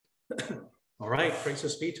All right,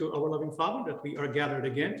 praises be to our loving Father that we are gathered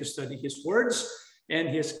again to study his words and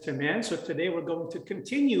his commands. So today we're going to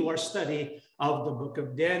continue our study of the book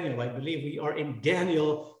of Daniel. I believe we are in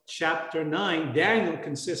Daniel chapter 9. Daniel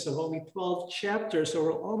consists of only 12 chapters, so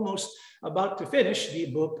we're almost about to finish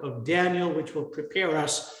the book of Daniel, which will prepare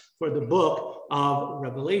us for the book of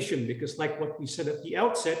Revelation, because like what we said at the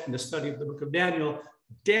outset in the study of the book of Daniel,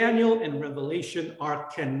 Daniel and Revelation are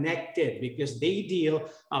connected because they deal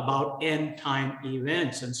about end time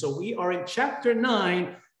events. And so we are in chapter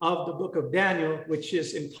 9 of the book of Daniel, which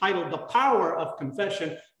is entitled The Power of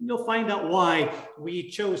Confession. You'll find out why we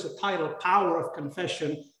chose the title Power of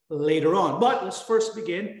Confession later on. But let's first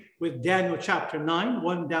begin with Daniel chapter 9,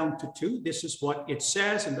 1 down to 2. This is what it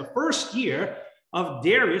says. In the first year of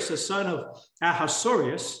Darius, the son of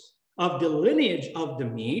Ahasuerus, of the lineage of the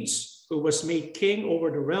Medes, who was made king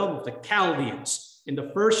over the realm of the Chaldeans. In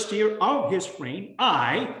the first year of his reign,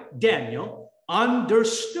 I, Daniel,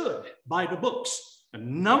 understood by the books a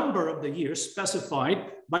number of the years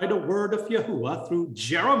specified by the word of Yahuwah through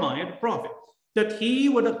Jeremiah the prophet, that he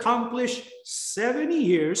would accomplish 70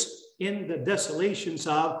 years in the desolations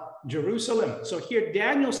of Jerusalem. So here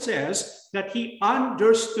Daniel says that he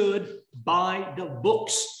understood by the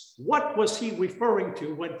books. What was he referring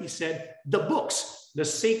to when he said the books? The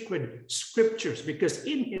sacred scriptures, because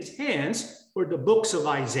in his hands were the books of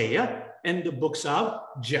Isaiah and the books of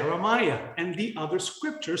Jeremiah and the other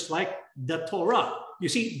scriptures like the Torah. You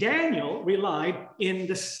see, Daniel relied in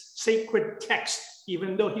the sacred text.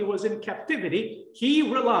 Even though he was in captivity, he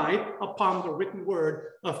relied upon the written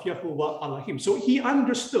word of Yahuwah Elohim. So he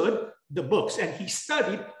understood the books and he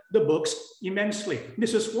studied the books immensely.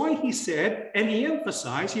 This is why he said, and he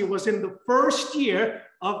emphasized, he was in the first year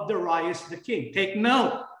of Darius the king. Take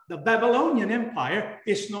note, the Babylonian Empire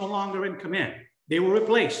is no longer in command. They were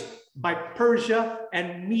replaced by Persia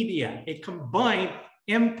and Media, a combined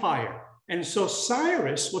empire. And so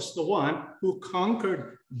Cyrus was the one who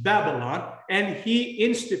conquered Babylon, and he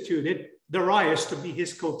instituted Darius to be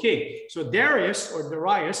his co-king. So Darius or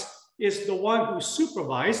Darius is the one who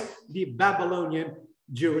supervised the Babylonian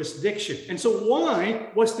jurisdiction. And so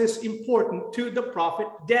why was this important to the prophet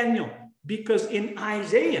Daniel? Because in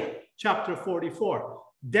Isaiah chapter 44,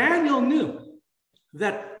 Daniel knew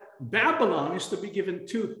that Babylon is to be given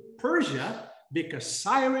to Persia because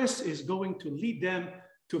Cyrus is going to lead them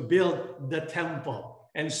to build the temple.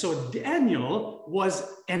 And so Daniel was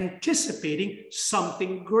anticipating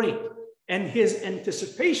something great. And his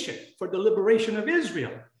anticipation for the liberation of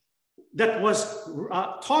Israel that was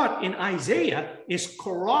taught in Isaiah is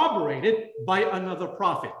corroborated by another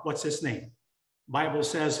prophet. What's his name? Bible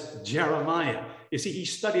says Jeremiah. You see, he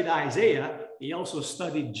studied Isaiah. He also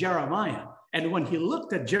studied Jeremiah. And when he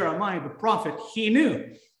looked at Jeremiah the prophet, he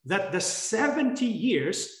knew that the 70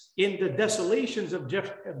 years in the desolations of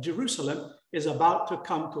Jerusalem is about to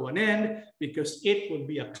come to an end because it will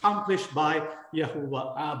be accomplished by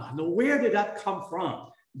Yahuwah Abba. Now, where did that come from?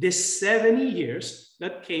 This 70 years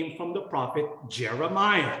that came from the prophet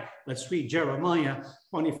Jeremiah. Let's read Jeremiah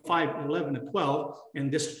 25, 11 and 12.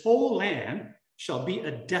 And this whole land shall be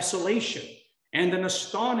a desolation and an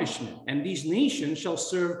astonishment, and these nations shall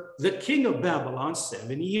serve the king of Babylon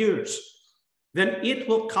 7 years. Then it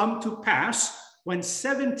will come to pass when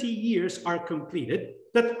 70 years are completed,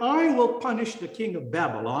 that I will punish the king of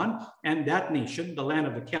Babylon and that nation, the land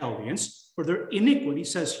of the Chaldeans, for their iniquity,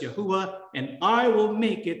 says Yahuwah, and I will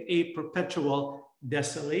make it a perpetual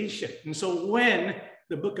desolation. And so when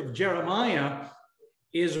the book of Jeremiah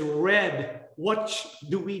is read, what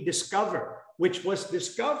do we discover? Which was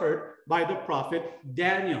discovered by the prophet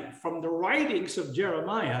Daniel. From the writings of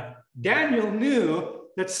Jeremiah, Daniel knew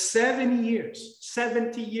that 70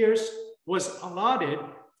 years was allotted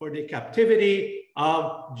for the captivity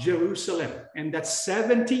of Jerusalem. And that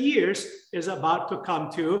 70 years is about to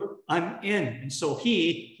come to an end. And so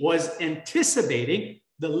he was anticipating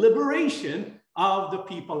the liberation of the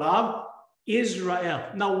people of Israel.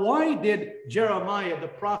 Now, why did Jeremiah the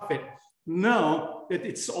prophet know that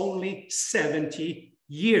it's only 70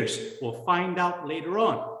 years? We'll find out later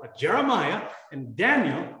on. But Jeremiah and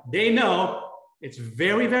Daniel, they know it's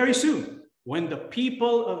very, very soon when the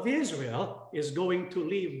people of Israel is going to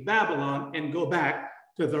leave Babylon and go back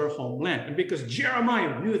to their homeland. And because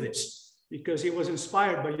Jeremiah knew this, because he was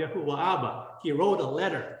inspired by Yahuwah Abba, he wrote a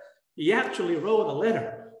letter. He actually wrote a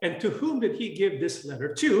letter. And to whom did he give this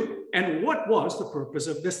letter to? And what was the purpose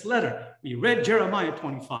of this letter? We read Jeremiah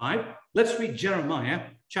 25. Let's read Jeremiah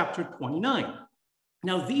chapter 29.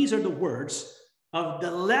 Now, these are the words of the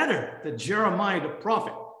letter that Jeremiah the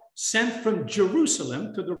prophet sent from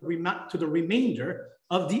Jerusalem to the remainder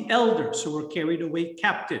of the elders who were carried away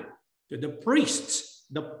captive to the priests,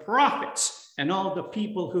 the prophets, and all the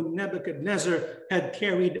people whom Nebuchadnezzar had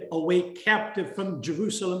carried away captive from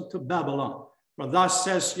Jerusalem to Babylon. For thus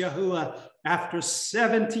says Yahuwah, after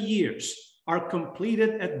 70 years are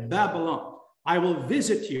completed at Babylon, I will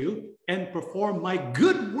visit you and perform my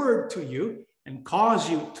good word to you and cause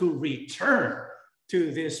you to return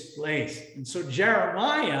to this place. And so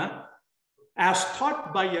Jeremiah, as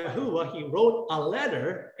taught by Yahuwah, he wrote a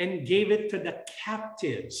letter and gave it to the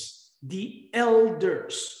captives, the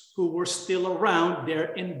elders who were still around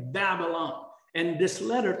there in Babylon. And this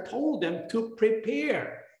letter told them to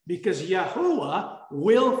prepare, because Yahuwah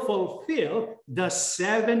will fulfill the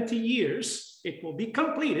 70 years. It will be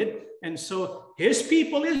completed. And so his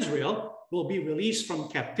people, Israel, will be released from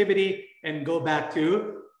captivity and go back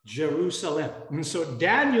to Jerusalem. And so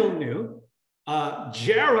Daniel knew,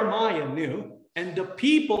 Jeremiah knew, and the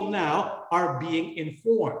people now are being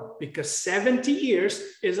informed, because 70 years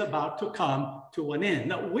is about to come to an end.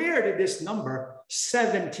 Now, where did this number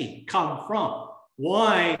 70 come from?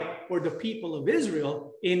 Why were the people of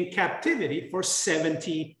Israel in captivity for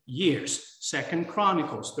 70 years? 2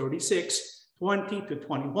 Chronicles 36, 20 to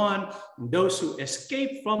 21. And those who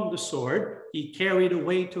escaped from the sword, he carried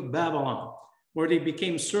away to Babylon, where they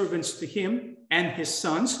became servants to him and his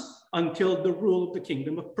sons until the rule of the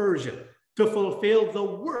kingdom of Persia, to fulfill the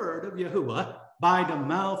word of Yahuwah by the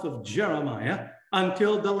mouth of Jeremiah,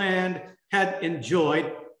 until the land had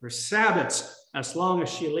enjoyed her Sabbaths. As long as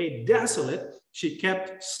she lay desolate, she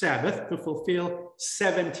kept Sabbath to fulfill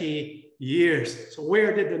 70 years. So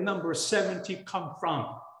where did the number 70 come from?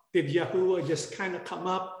 Did Yahuwah just kind of come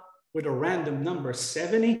up with a random number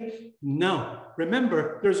 70? No.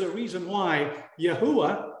 Remember, there's a reason why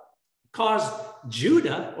Yahuwah caused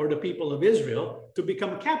Judah, or the people of Israel, to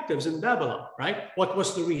become captives in Babylon, right? What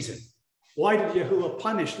was the reason? Why did Yahuwah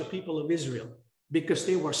punish the people of Israel? Because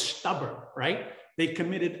they were stubborn, right? They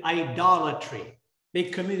committed idolatry. They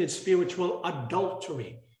committed spiritual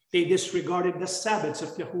adultery. They disregarded the Sabbaths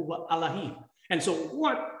of Yahuwah Elohim. And so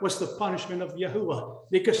what was the punishment of Yahuwah?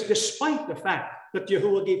 Because despite the fact that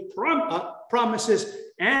Yahuwah gave promises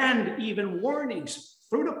and even warnings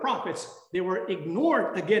through the prophets, they were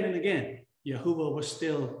ignored again and again. Yahuwah was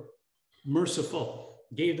still merciful,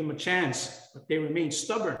 gave them a chance, but they remained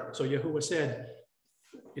stubborn. So Yahuwah said,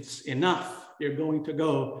 it's enough. You're going to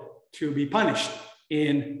go to be punished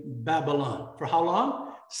in Babylon. For how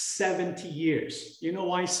long? 70 years. You know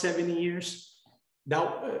why 70 years?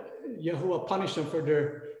 Now, Yahuwah punished them for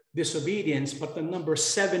their disobedience, but the number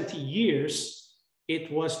 70 years,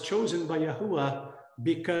 it was chosen by Yahuwah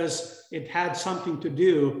because it had something to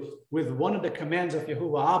do with one of the commands of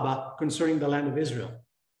Yahuwah Abba concerning the land of Israel.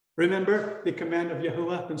 Remember the command of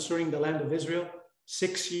Yahuwah concerning the land of Israel?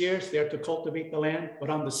 6 years, they are to cultivate the land, but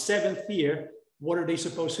on the 7th year, what are they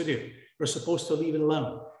supposed to do? They're supposed to leave it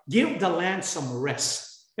alone. Give the land some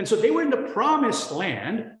rest. And so they were in the promised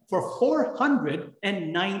land for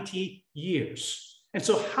 490 years. And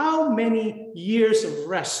so how many years of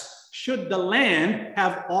rest should the land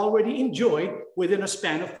have already enjoyed within a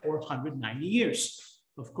span of 490 years?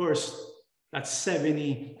 Of course, that's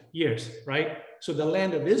 70 years, right? So the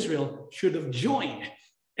land of Israel should have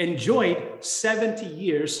enjoyed 70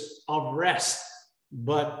 years of rest.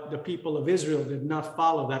 But the people of Israel did not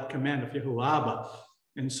follow that command of Yahuwah Abba.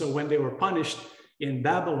 And so when they were punished in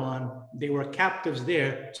Babylon, they were captives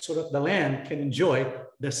there so that the land can enjoy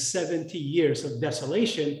the 70 years of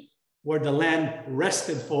desolation, where the land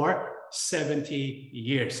rested for 70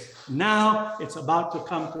 years. Now it's about to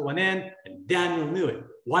come to an end, and Daniel knew it.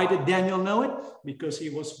 Why did Daniel know it? Because he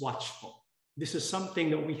was watchful. This is something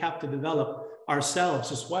that we have to develop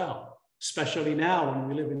ourselves as well, especially now when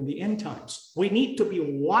we live in the end times. We need to be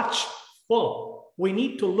watchful. We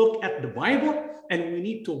need to look at the Bible, and we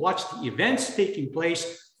need to watch the events taking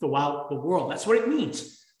place throughout the world. That's what it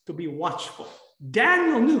means to be watchful.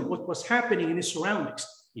 Daniel knew what was happening in his surroundings.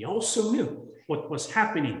 He also knew what was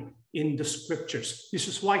happening in the scriptures. This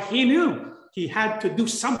is why he knew he had to do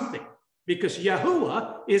something, because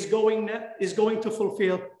Yahuwah is going to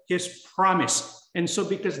fulfill his promise. And so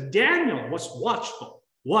because Daniel was watchful,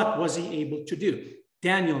 what was he able to do?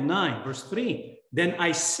 Daniel 9, verse 3. Then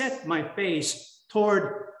I set my face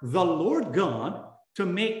toward the Lord God to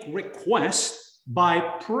make request by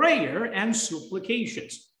prayer and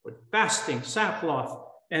supplications, with fasting, sackcloth,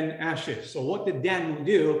 and ashes. So what did Daniel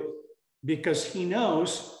do? Because he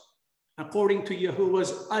knows, according to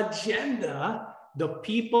Yahuwah's agenda, the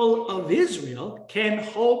people of Israel can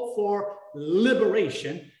hope for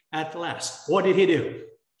liberation at last. What did he do?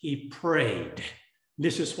 He prayed.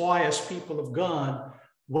 This is why, as people of God,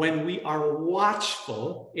 When we are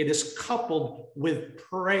watchful, it is coupled with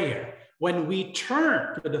prayer. When we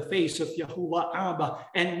turn to the face of Yahuwah Abba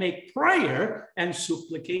and make prayer and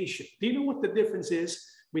supplication. Do you know what the difference is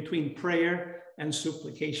between prayer and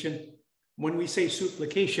supplication? When we say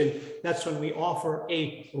supplication, that's when we offer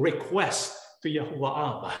a request to Yahuwah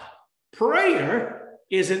Abba. Prayer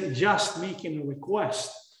isn't just making a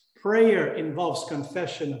request. Prayer involves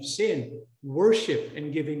confession of sin, worship,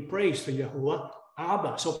 and giving praise to Yahuwah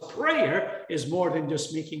Abba. So prayer is more than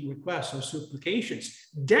just making requests or supplications.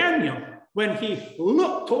 Daniel, when he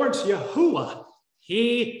looked towards Yahuwah,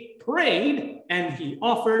 he prayed and he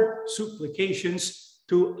offered supplications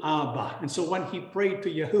to Abba. And so when he prayed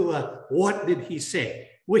to Yahuwah, what did he say?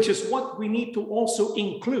 Which is what we need to also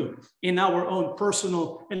include in our own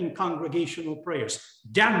personal and congregational prayers.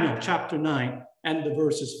 Daniel chapter 9 and the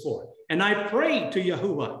verses 4. And I prayed to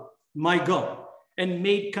Yahuwah, my God, and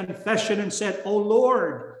made confession and said, O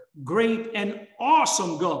Lord, great and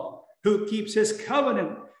awesome God, who keeps his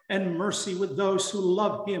covenant and mercy with those who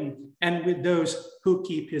love him and with those who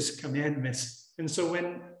keep his commandments. And so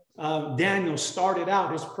when Daniel started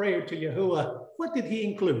out his prayer to Yahuwah, what did he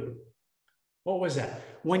include? What was that?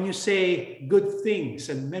 When you say good things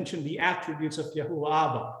and mention the attributes of Yahuwah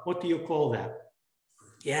Abba, what do you call that?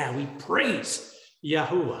 Yeah, we praise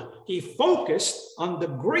Yahuwah. He focused on the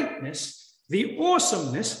greatness, the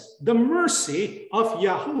awesomeness, the mercy of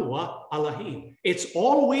Yahuwah Elohim. It's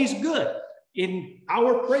always good in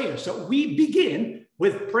our prayers. So we begin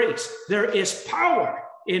with praise. There is power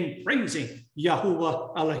in praising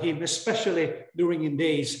Yahuwah Elohim, especially during the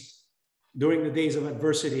days of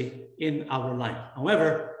adversity in our life.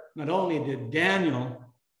 However, not only did Daniel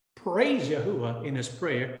praise Yahuwah in his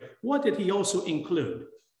prayer, what did he also include?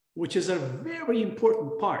 Which is a very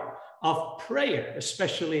important part of prayer,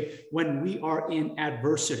 especially when we are in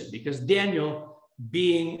adversity. Because Daniel,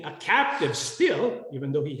 being a captive still,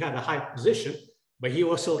 even though he had a high position, but he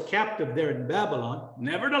was still captive there in Babylon.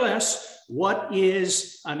 Nevertheless, what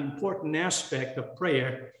is an important aspect of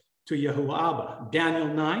prayer to Yahuwah Abba? Daniel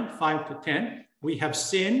 9, 5 to 10. We have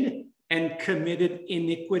sinned and committed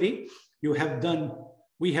iniquity. We have done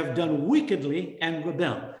wickedly and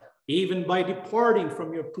rebelled, even by departing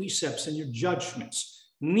from your precepts and your judgments.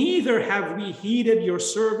 Neither have we heeded your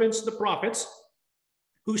servants, the prophets,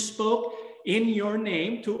 who spoke in your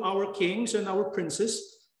name to our kings and our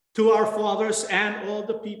princes, to our fathers and all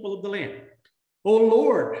the people of the land. O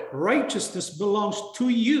Lord, righteousness belongs to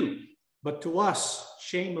you, but to us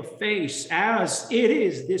shame of face, as it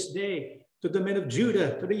is this day to the men of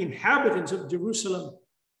Judah, to the inhabitants of Jerusalem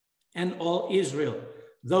and all Israel,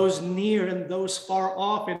 those near and those far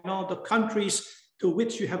off in all the countries to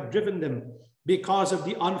which you have driven them, because of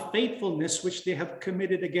the unfaithfulness which they have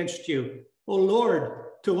committed against you. O Lord,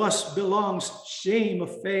 to us belongs shame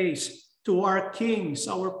of face, to our kings,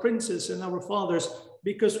 our princes, and our fathers,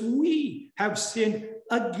 because we have sinned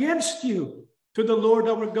against you. To the Lord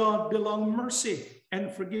our God belong mercy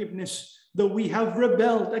and forgiveness, though we have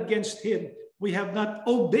rebelled against him. We have not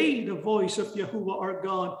obeyed the voice of Yahuwah our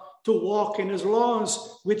God to walk in his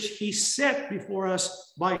laws, which he set before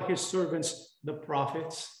us by his servants, the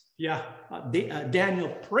prophets. Daniel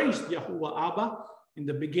praised Yahuwah Abba in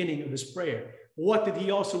the beginning of his prayer. What did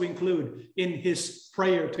he also include in his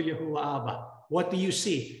prayer to Yahuwah Abba? What do you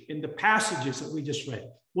see in the passages that we just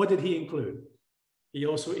read? What did he include? He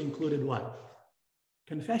also included what?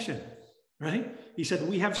 Confession, right? He said,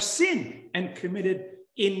 we have sinned and committed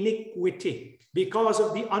iniquity because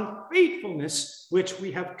of the unfaithfulness which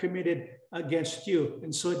we have committed against you.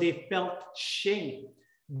 And so they felt shame.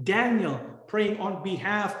 Daniel, praying on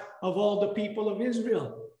behalf of all the people of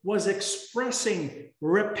Israel, was expressing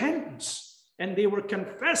repentance. And they were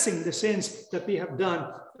confessing the sins that they have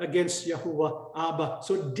done against Yahuwah Abba.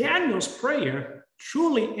 So Daniel's prayer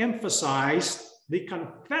truly emphasized the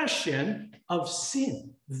confession of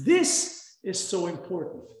sin. This is so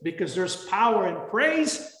important because there's power in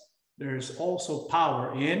praise. There's also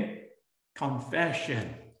power in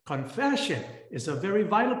confession. Confession is a very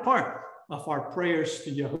vital part of our prayers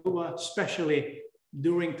to Yahuwah, especially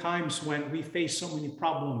during times when we face so many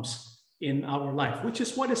problems in our life, which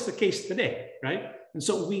is what is the case today, right? And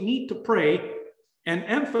so we need to pray and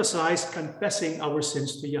emphasize confessing our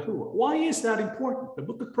sins to Yahuwah. Why is that important? The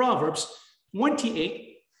book of Proverbs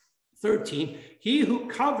 28:13, he who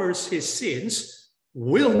covers his sins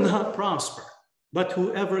will not prosper, but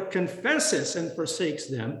whoever confesses and forsakes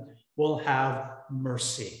them will have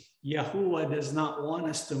mercy. Yahuwah does not want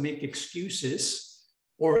us to make excuses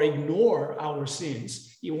or ignore our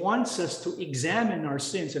sins. He wants us to examine our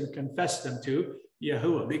sins and confess them to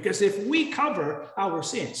Yahuwah. Because if we cover our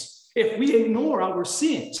sins, If we ignore our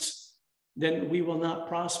sins, then we will not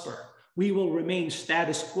prosper. We will remain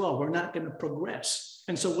status quo. We're not going to progress.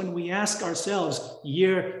 And so when we ask ourselves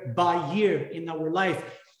year by year in our life,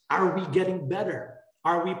 are we getting better?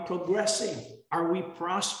 Are we progressing? Are we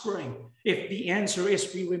prospering? If the answer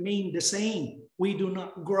is we remain the same, we do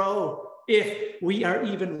not grow. If we are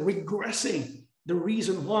even regressing, the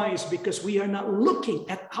reason why is because we are not looking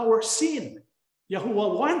at our sin.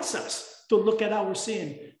 Yahuwah wants us to look at our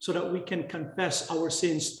sin so that we can confess our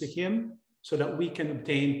sins to him, so that we can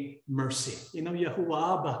obtain mercy. You know,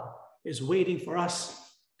 Yahuwah Abba is waiting for us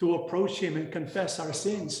to approach him and confess our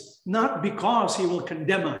sins, not because he will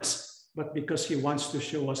condemn us, but because he wants to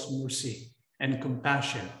show us mercy and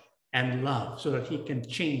compassion and love so that he can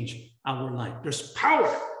change our life. There's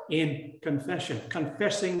power in confession,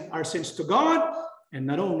 confessing our sins to God. And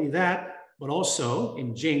not only that, but also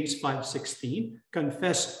in James 5:16,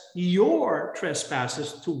 confess your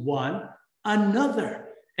trespasses to one another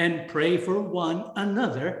and pray for one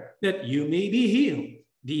another that you may be healed.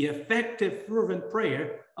 The effective, fervent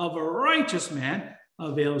prayer of a righteous man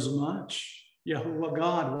avails much. Yahuwah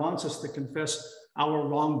God wants us to confess our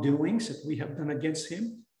wrongdoings that we have done against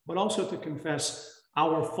him, but also to confess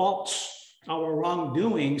our faults, our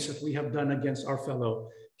wrongdoings that we have done against our fellow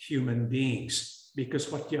human beings.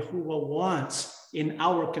 Because what Yahuwah wants in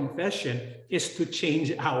our confession is to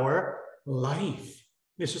change our life.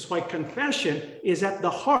 This is why confession is at the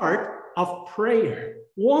heart of prayer.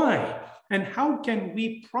 Why? And how can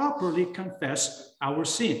we properly confess our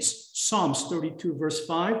sins? Psalms 32 verse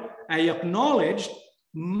 5, I acknowledge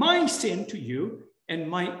my sin to you, and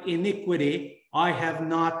my iniquity I have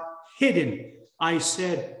not hidden. I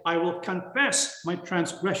said, I will confess my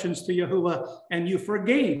transgressions to Yahuwah, and you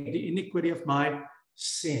forgave the iniquity of my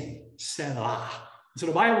sin. Selah. So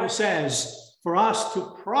the Bible says for us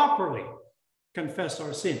to properly confess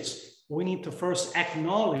our sins, we need to first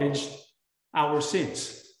acknowledge our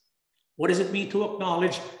sins. What does it mean to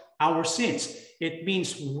acknowledge our sins? It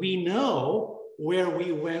means we know where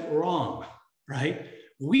we went wrong, right?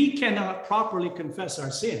 We cannot properly confess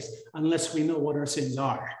our sins unless we know what our sins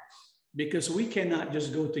are. Because we cannot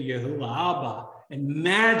just go to Yahuwah Abba and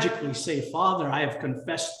magically say, Father, I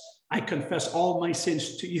confess all my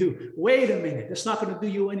sins to you. Wait a minute, that's not going to do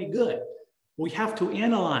you any good. We have to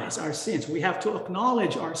analyze our sins. We have to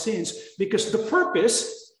acknowledge our sins, because the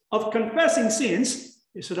purpose of confessing sins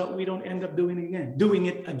is so that we don't end up doing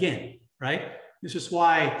it again, right? This is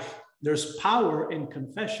why there's power in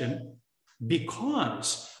confession,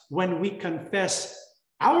 because when we confess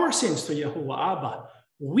our sins to Yahuwah Abba,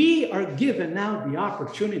 we are given now the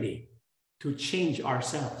opportunity to change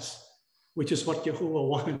ourselves, which is what Yahuwah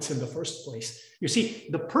wants in the first place. You see,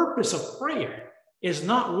 the purpose of prayer is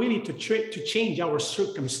not really to change our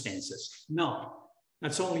circumstances. No,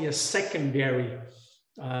 that's only a secondary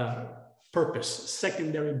purpose,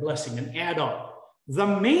 secondary blessing, an add-on. The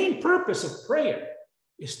main purpose of prayer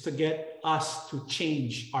is to get us to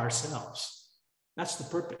change ourselves. That's the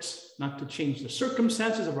purpose, not to change the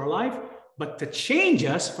circumstances of our life, but to change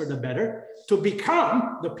us for the better, to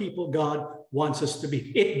become the people God wants us to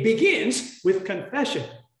be. It begins with confession,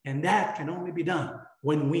 and that can only be done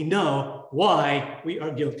when we know why we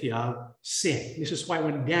are guilty of sin. This is why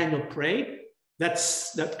when Daniel prayed,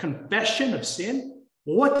 that confession of sin,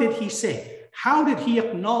 what did he say? How did he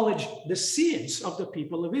acknowledge the sins of the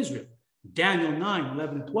people of Israel? Daniel 9,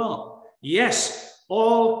 11, 12. Yes,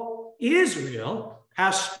 all Israel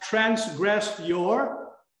has transgressed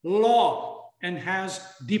your law and has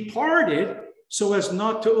departed so as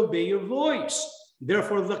not to obey your voice.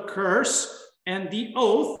 Therefore, the curse and the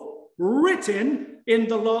oath written in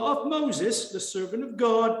the law of Moses, the servant of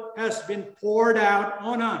God, has been poured out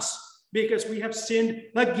on us because we have sinned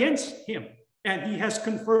against him. And he has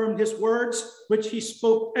confirmed his words, which he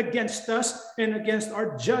spoke against us and against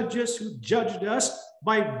our judges who judged us,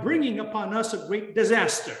 by bringing upon us a great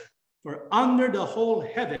disaster. For under the whole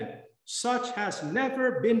heaven, such has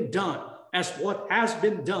never been done as what has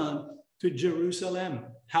been done to Jerusalem.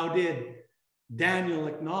 How did Daniel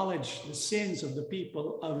acknowledge the sins of the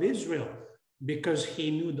people of Israel? Because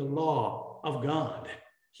he knew the law of God.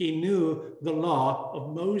 He knew the law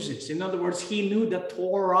of Moses. In other words, he knew the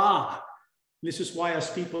Torah. This is why, as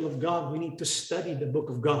people of God, we need to study the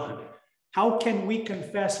book of God. How can we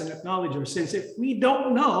confess and acknowledge our sins if we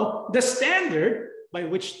don't know the standard by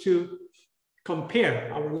which to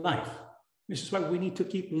compare our life? This is why we need to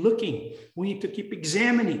keep looking. We need to keep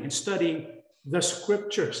examining and studying the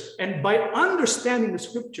scriptures. And by understanding the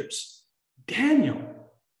scriptures, Daniel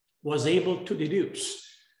was able to deduce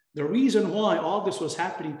the reason why all this was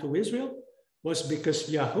happening to Israel was because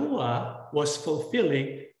Yahuwah was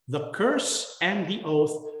fulfilling the curse and the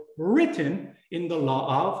oath written in the law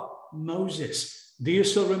of Moses. Do you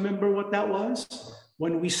still remember what that was?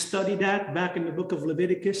 When we studied that back in the book of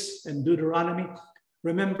Leviticus and Deuteronomy,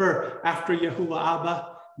 remember after Yahuwah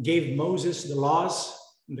Abba gave Moses the laws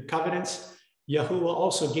and the covenants, Yahuwah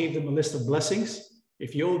also gave them a list of blessings.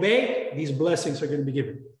 If you obey, these blessings are going to be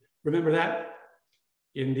given. Remember that?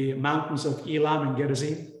 In the mountains of Elam and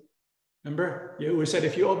Gerizim. Remember? Yahuwah said,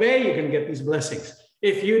 if you obey, you're going to get these blessings.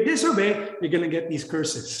 If you disobey, you're going to get these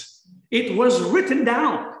curses. It was written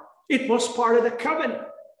down. It was part of the covenant.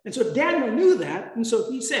 And so Daniel knew that. And so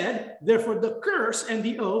he said, therefore, the curse and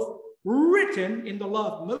the oath written in the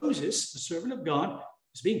law of Moses, the servant of God,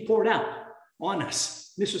 is being poured out on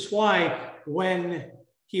us. This is why when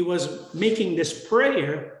he was making this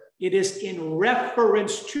prayer, it is in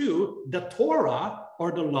reference to the Torah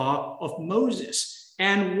or the law of Moses.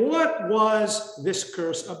 And what was this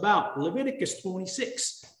curse about? Leviticus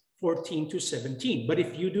 26, 14 to 17. But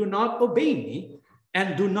if you do not obey me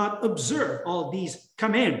and do not observe all these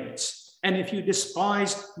commandments, and if you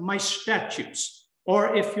despise my statutes,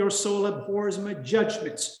 or if your soul abhors my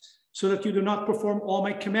judgments, so that you do not perform all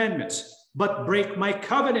my commandments, but break my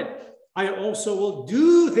covenant, I also will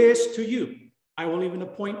do this to you. I will even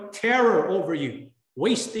appoint terror over you,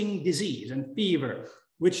 wasting disease and fever,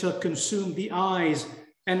 which shall consume the eyes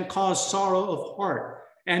and cause sorrow of heart.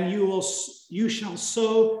 And you shall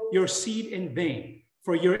sow your seed in vain,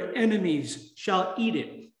 for your enemies shall eat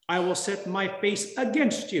it. I will set my face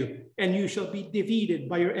against you, and you shall be defeated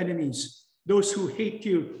by your enemies. Those who hate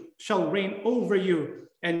you shall reign over you,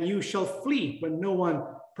 and you shall flee when no one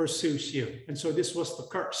pursues you. And so this was the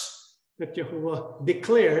curse that Yahuwah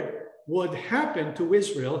declared would happen to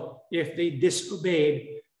Israel if they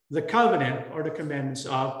disobeyed the covenant or the commandments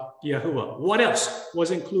of Yahuwah. What else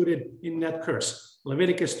was included in that curse?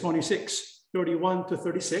 Leviticus 26, 31 to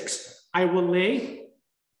 36. I will lay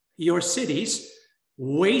your cities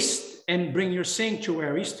waste and bring your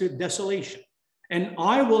sanctuaries to desolation. And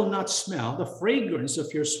I will not smell the fragrance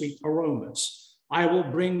of your sweet aromas. I will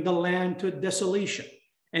bring the land to desolation,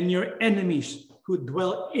 and your enemies who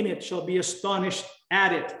dwell in it shall be astonished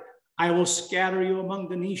at it. I will scatter you among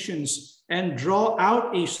the nations and draw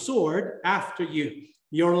out a sword after you.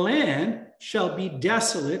 Your land shall be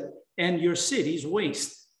desolate and your cities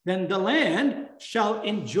waste. Then the land shall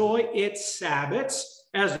enjoy its Sabbaths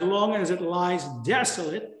as long as it lies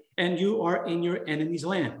desolate and you are in your enemy's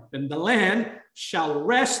land. Then the land shall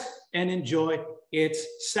rest and enjoy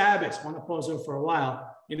its Sabbaths. I want to pause there for a while.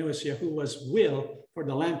 You know, it's Yahuwah's will for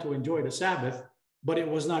the land to enjoy the Sabbath, but it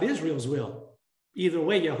was not Israel's will. Either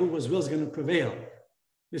way, Yahuwah's will is going to prevail.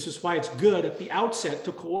 This is why it's good at the outset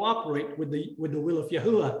to cooperate with the will of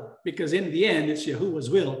Yahuwah, because in the end, it's Yahuwah's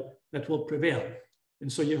will that will prevail.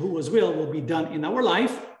 And so Yahuwah's will be done in our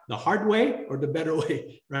life, the hard way or the better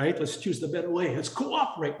way, right? Let's choose the better way. Let's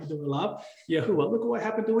cooperate with the will of Yahuwah. Look at what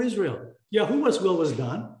happened to Israel. Yahuwah's will was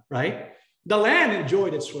done, right? The land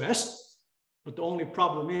enjoyed its rest. But the only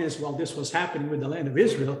problem is, while this was happening with the land of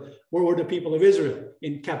Israel, where were the people of Israel?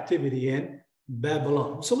 In captivity in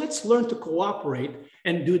Babylon. So let's learn to cooperate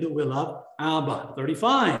and do the will of Abba.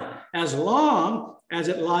 35. As long as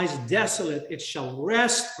it lies desolate, it shall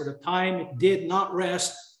rest for the time it did not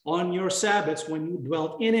rest on your Sabbaths when you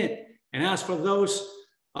dwelt in it. And as for those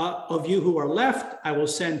of you who are left, I will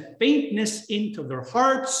send faintness into their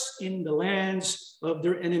hearts in the lands of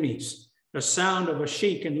their enemies. The sound of a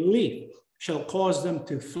shaken leaf shall cause them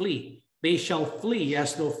to flee. They shall flee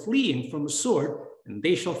as though fleeing from a sword, and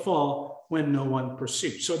they shall fall when no one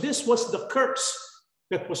pursues. So this was the curse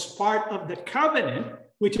that was part of the covenant,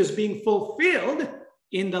 which is being fulfilled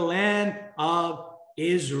in the land of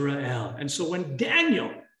Israel. And so when Daniel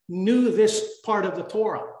knew this part of the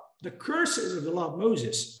Torah, the curses of the law of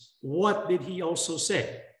Moses, what did he also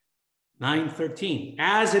say? 9:13,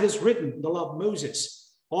 as it is written in the law of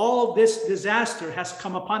Moses, all this disaster has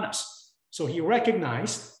come upon us. So he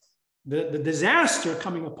recognized the disaster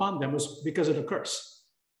coming upon them was because of the curse.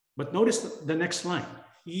 But notice the next line.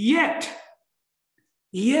 Yet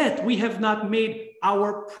we have not made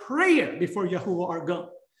our prayer before Yahuwah our God,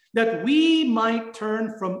 that we might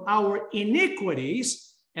turn from our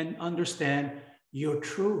iniquities and understand your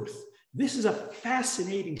truth. This is a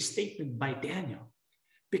fascinating statement by Daniel,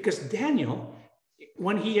 because Daniel,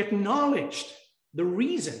 when he acknowledged the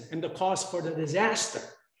reason and the cause for the disaster,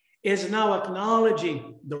 is now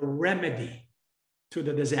acknowledging the remedy to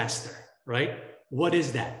the disaster, right? What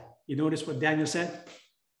is that? You notice what Daniel said?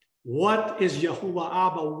 What is Yahuwah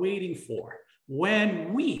Abba waiting for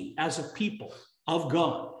when we, as a people of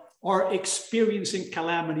God, are experiencing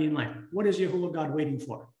calamity in life? What is Yahuwah God waiting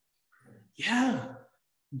for? Yeah,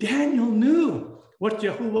 Daniel knew what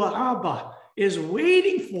Yahuwah Abba is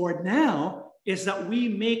waiting for now is that we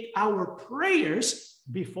make our prayers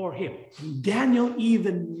before him. And Daniel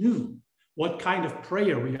even knew what kind of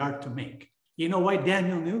prayer we are to make. You know why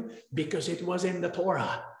Daniel knew? Because it was in the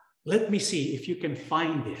Torah. Let me see if you can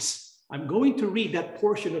find this. I'm going to read that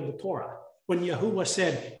portion of the Torah when Yahuwah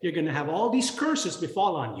said, you're going to have all these curses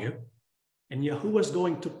befall on you. And Yahuwah is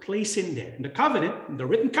going to place in there, in the covenant, in the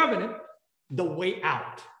written covenant, the way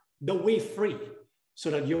out, the way free,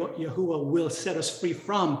 so that Yahuwah will set us free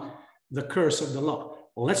from the curse of the law.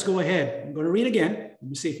 Well, let's go ahead. I'm going to read again. Let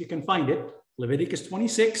me see if you can find it. Leviticus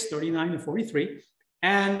 26, 39 and 43.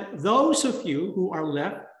 And those of you who are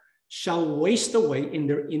left shall waste away in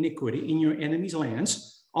their iniquity in your enemies'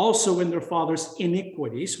 lands, also in their fathers'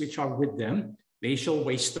 iniquities, which are with them, they shall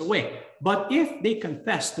waste away. But if they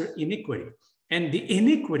confess their iniquity and the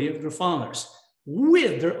iniquity of their fathers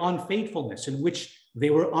with their unfaithfulness, in which they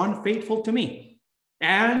were unfaithful to me,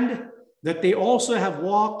 and that they also have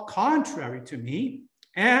walked contrary to me,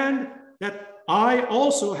 and that I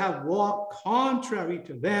also have walked contrary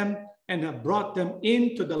to them, and have brought them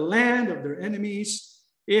into the land of their enemies,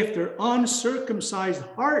 if their uncircumcised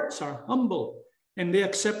hearts are humble, and they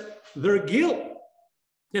accept their guilt,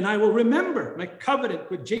 then I will remember my covenant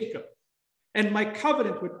with Jacob, and my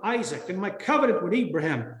covenant with Isaac, and my covenant with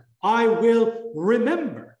Abraham. I will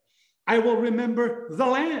remember. I will remember the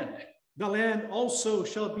land. The land also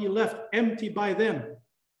shall be left empty by them,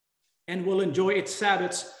 and will enjoy its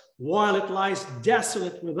Sabbaths while it lies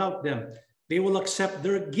desolate without them. They will accept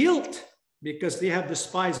their guilt because they have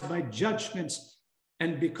despised my judgments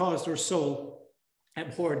and because their soul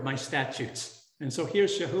abhorred my statutes. And so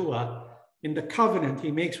here's Yahuwah in the covenant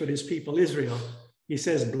he makes with his people Israel. He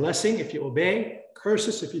says, blessing if you obey,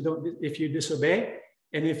 curses if you disobey.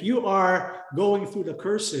 And if you are going through the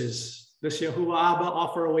curses, does Yahuwah Abba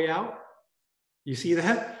offer a way out? You see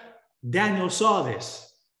that? Daniel saw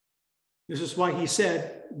this. This is why he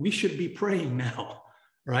said, we should be praying now,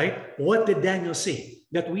 right? What did Daniel see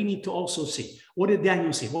that we need to also see? What did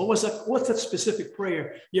Daniel see? What's that specific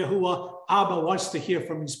prayer Yahuwah Abba wants to hear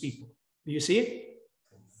from his people? Do you see it?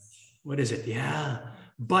 What is it? Yeah.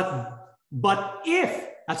 But if,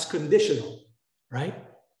 that's conditional, right?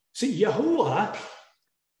 See, Yahuwah,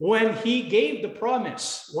 when he gave the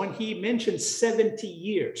promise, when he mentioned 70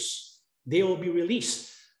 years, they will be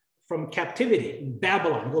released from captivity in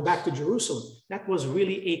Babylon, go back to Jerusalem. That was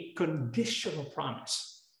really a conditional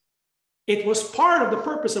promise. It was part of the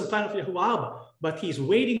purpose and plan of Yahuwah Abba, but he's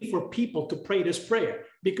waiting for people to pray this prayer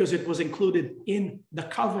because it was included in the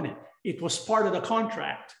covenant. It was part of the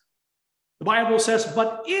contract. The Bible says,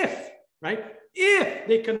 but if, right? If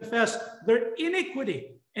they confess their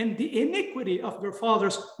iniquity and the iniquity of their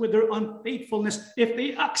fathers with their unfaithfulness, if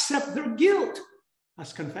they accept their guilt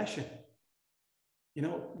as confession. You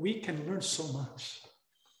know, we can learn so much.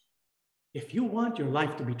 If you want your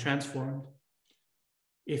life to be transformed,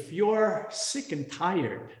 if you're sick and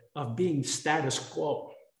tired of being status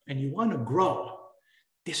quo and you want to grow,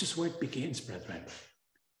 this is where it begins, brethren.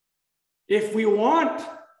 If we want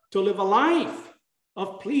to live a life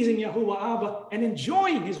of pleasing Yahuwah Abba and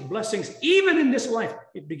enjoying his blessings, even in this life,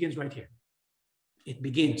 it begins right here. It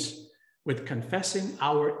begins with confessing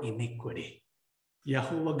our iniquity.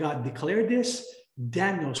 Yahuwah God declared this.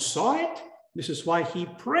 Daniel saw it. This is why he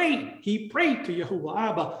prayed. He prayed to Yahuwah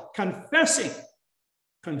Abba,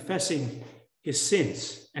 confessing his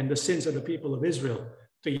sins and the sins of the people of Israel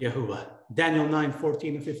to Yahuwah. Daniel 9,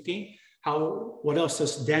 14 and 15. What else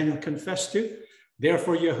does Daniel confess to?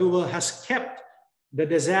 Therefore, Yahuwah has kept the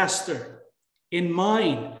disaster in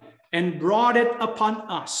mind and brought it upon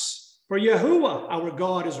us. For Yahuwah, our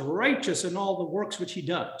God, is righteous in all the works which he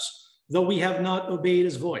does, though we have not obeyed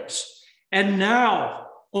his voice. And now,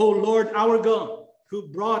 O Lord, our God, who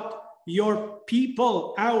brought your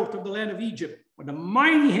people out of the land of Egypt with a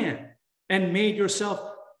mighty hand and made yourself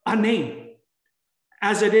a name,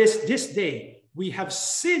 as it is this day, we have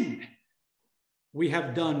sinned. We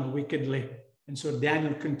have done wickedly. And so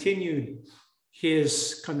Daniel continued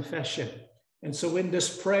his confession. And so in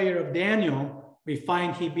this prayer of Daniel, we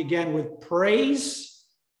find he began with praise.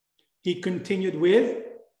 He continued with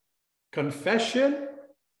confession.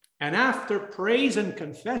 And after praise and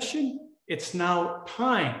confession, it's now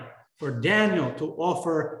time for Daniel to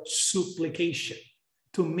offer supplication,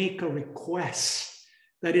 to make a request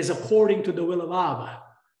that is according to the will of Abba.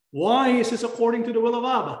 Why is this according to the will of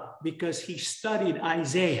Abba? Because he studied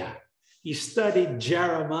Isaiah. He studied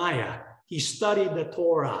Jeremiah. He studied the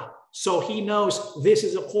Torah. So he knows this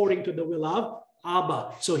is according to the will of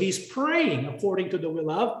Abba. So he's praying according to the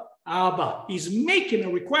will of Abba. He's making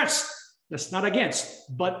a request That's not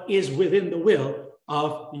against, but is within the will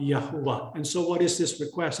of Yahuwah. And so what is this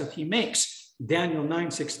request that he makes? Daniel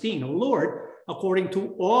 9:16, O Lord, according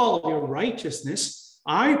to all your righteousness,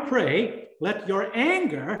 I pray, let your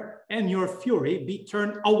anger and your fury be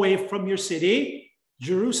turned away from your city,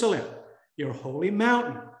 Jerusalem, your holy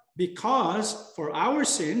mountain, because for our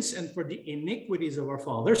sins and for the iniquities of our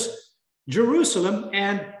fathers, Jerusalem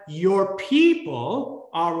and your people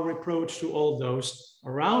are a reproach to all those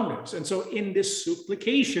around us. And so in this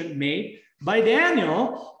supplication made by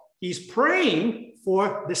Daniel, he's praying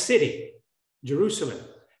for the city, Jerusalem.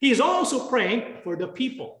 He is also praying for the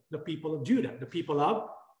people of Judah, the people of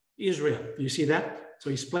Israel. You see that? So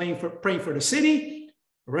he's praying for the city,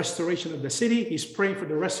 restoration of the city. He's praying for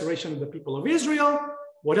the restoration of the people of Israel.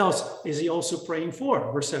 What else is he also praying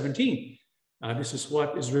for? Verse 17. This is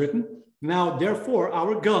what is written. Now, therefore,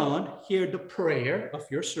 our God, hear the prayer of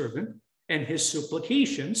your servant and his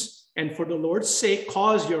supplications, and for the Lord's sake,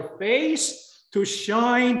 cause your face to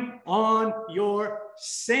shine on your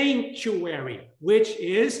sanctuary, which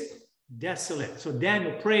is desolate. So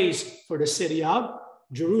Daniel prays for the city of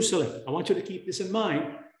Jerusalem. I want you to keep this in mind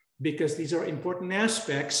because these are important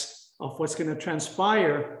aspects of what's going to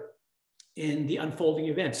transpire in the unfolding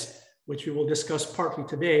events, which we will discuss partly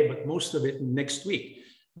today, but most of it next week.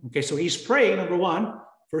 Okay, so he's praying, number one,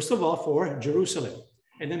 first of all, for Jerusalem.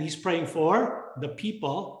 And then he's praying for the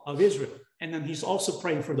people of Israel. And then he's also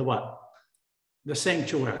praying for the what? The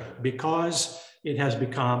sanctuary, because it has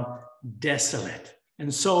become desolate.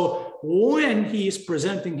 And so when he is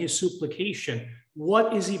presenting his supplication,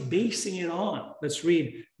 what is he basing it on? Let's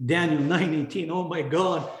read Daniel 9:18. Oh my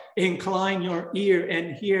God, incline your ear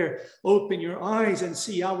and hear, open your eyes and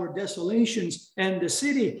see our desolations and the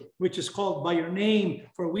city which is called by your name,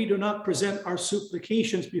 for we do not present our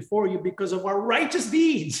supplications before you because of our righteous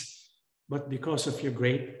deeds, but because of your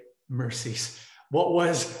great mercies. What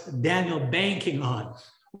was Daniel banking on?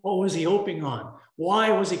 What was he hoping on?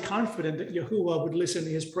 Why was he confident that Yahuwah would listen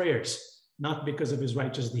to his prayers? Not because of his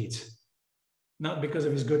righteous deeds, not because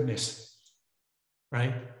of his goodness,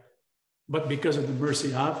 right? But because of the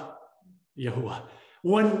mercy of Yahuwah.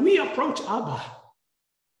 When we approach Abba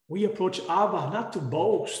not to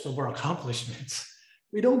boast of our accomplishments.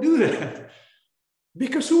 We don't do that.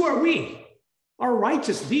 Because who are we? Our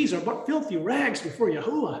righteous deeds are but filthy rags before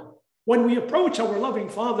Yahuwah. When we approach our loving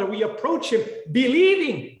Father, we approach him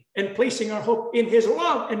believing and placing our hope in his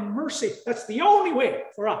love and mercy. That's the only way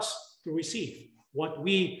for us to receive what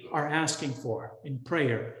we are asking for in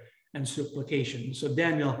prayer and supplication. So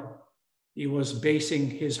Daniel, he was basing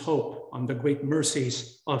his hope on the great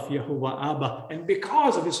mercies of Yahuwah Abba. And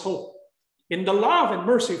because of his hope in the love and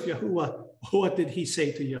mercy of Yahuwah, what did he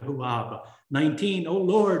say to Yahuwah Abba? 19, O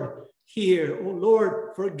Lord, hear. O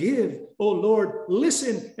Lord, forgive. O Lord,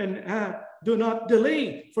 listen and do not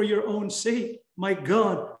delay for your own sake. My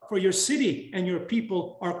God, for your city and your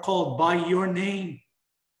people are called by your name.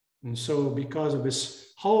 And so because of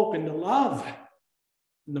his hope in the love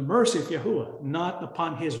and the mercy of Yahuwah, not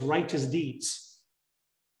upon his righteous deeds,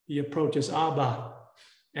 he approaches Abba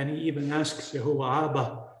and he even asks Yahuwah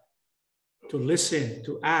Abba to listen,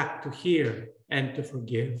 to act, to hear, and to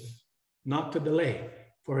forgive, not to delay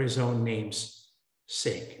for his own name's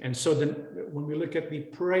sake. And so then when we look at the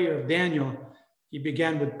prayer of Daniel, he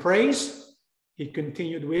began with praise, he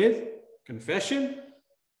continued with confession,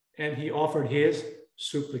 and he offered his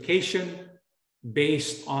supplication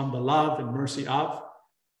based on the love and mercy of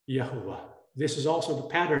Yahuwah. This is also the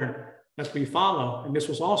pattern that we follow, and this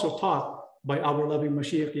was also taught by our loving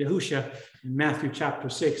Mashiach Yahusha in Matthew chapter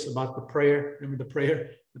 6 about the prayer. Remember the prayer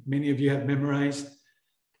that many of you have memorized?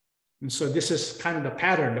 And so this is kind of the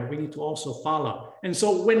pattern that we need to also follow. And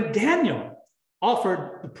so when Daniel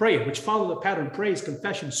offered the prayer, which followed the pattern, praise,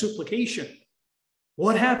 confession, supplication,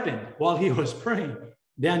 what happened while he was praying?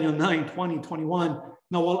 Daniel 9, 20, 21.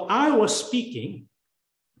 Now, while I was speaking,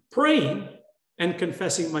 praying, and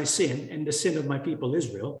confessing my sin and the sin of my people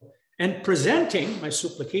Israel, and presenting my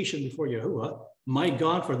supplication before Yahuwah, my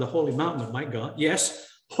God, for the holy mountain of my God. Yes,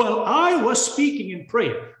 while I was speaking in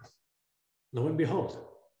prayer, lo and behold,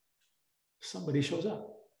 somebody shows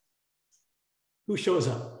up. Who shows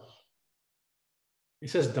up? He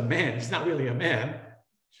says the man. He's not really a man.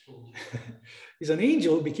 He's an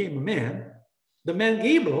angel who became a man. The man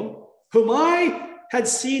Gabriel, whom I had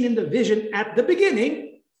seen in the vision at the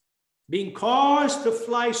beginning, being caused to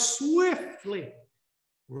fly swiftly,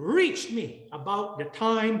 reached me about the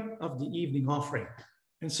time of the evening offering.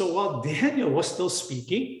 And so while Daniel was still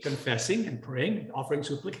speaking, confessing and praying, and offering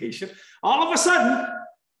supplication, all of a sudden,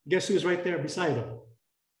 guess who's right there beside him?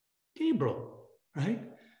 Gabriel, right?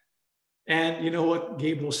 And you know what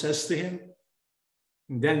Gabriel says to him?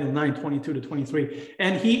 in Daniel 9, 22 to 23.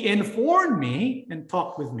 And he informed me and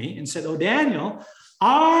talked with me and said, "Oh, Daniel,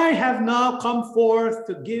 I have now come forth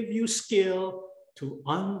to give you skill to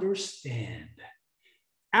understand.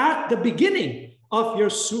 At the beginning of your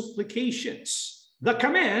supplications, the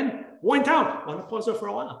command went out." I want to pause there for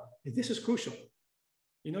a while. This is crucial.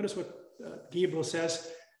 You notice what Gabriel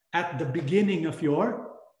says, at the beginning of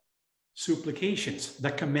your supplications,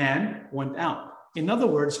 the command went out. In other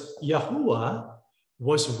words, Yahuwah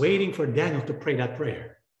was waiting for Daniel to pray that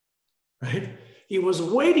prayer, right? He was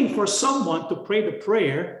waiting for someone to pray the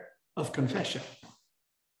prayer of confession.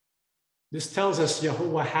 This tells us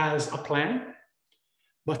Yahuwah has a plan,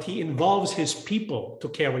 but he involves his people to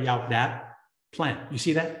carry out that plan. You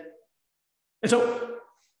see that? And so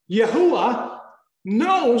Yahuwah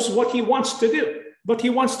knows what he wants to do, but he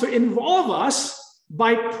wants to involve us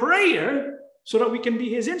by prayer so that we can be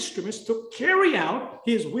his instruments to carry out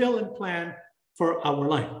his will and plan for our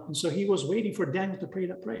life. And so he was waiting for Daniel to pray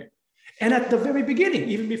that prayer. And at the very beginning,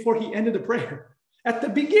 even before he ended the prayer, at the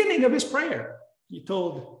beginning of his prayer, he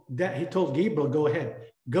told Gabriel, "Go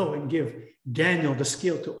ahead, go and give Daniel the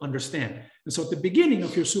skill to understand." And so at the beginning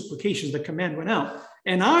of your supplications, the command went out,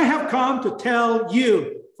 "And I have come to tell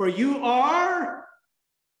you, for you are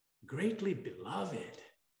greatly beloved."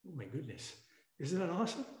 Oh my goodness. Isn't that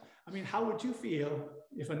awesome? I mean, how would you feel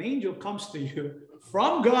if an angel comes to you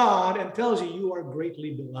from God and tells you you are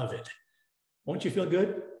greatly beloved? Won't you feel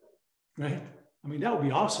good? Right? I mean, that would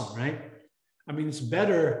be awesome, right? I mean, it's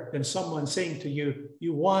better than someone saying to you,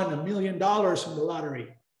 "You won $1 million from the lottery."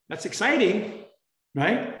 That's exciting,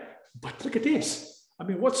 right? But look at this. I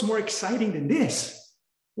mean, what's more exciting than this?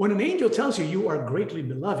 When an angel tells you you are greatly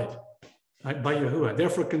beloved, right, by Yahuwah,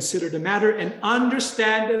 therefore consider the matter and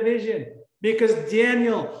understand the vision. Because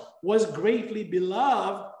Daniel was greatly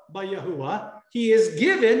beloved by Yahuwah, he is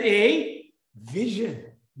given a vision.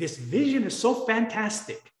 This vision is so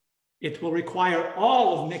fantastic. It will require all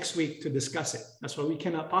of next week to discuss it. That's why we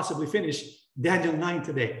cannot possibly finish Daniel 9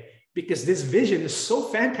 today, because this vision is so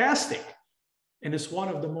fantastic. And it's one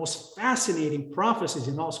of the most fascinating prophecies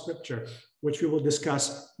in all scripture, which we will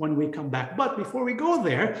discuss when we come back. But before we go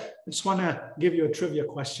there, I just want to give you a trivia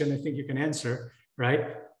question I think you can answer,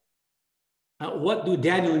 right? What do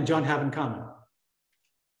Daniel and John have in common?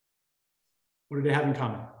 What do they have in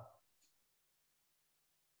common?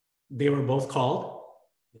 They were both called,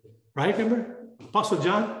 right? Remember Apostle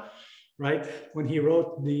John, right? When he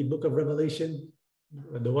wrote the book of Revelation,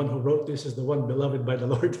 the one who wrote this is the one beloved by the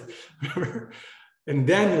Lord. Remember? And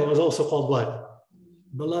Daniel was also called what?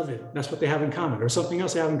 Beloved. That's what they have in common. Or something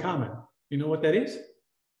else they have in common. You know what that is?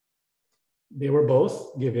 They were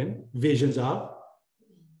both given visions of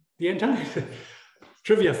the end time.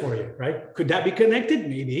 Trivia for you, right? Could that be connected?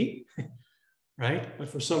 Maybe, right? But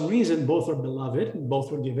for some reason, both are beloved and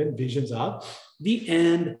both were given visions of the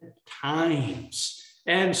end times.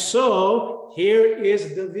 And so here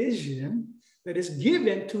is the vision that is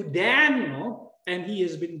given to Daniel, and he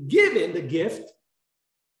has been given the gift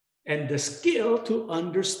and the skill to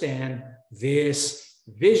understand this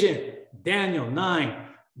vision. Daniel 9,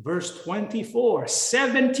 verse 24,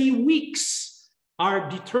 70 weeks are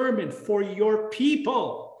determined for your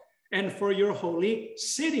people and for your holy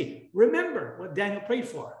city. Remember what Daniel prayed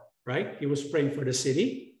for, right? He was praying for the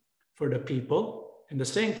city, for the people, and the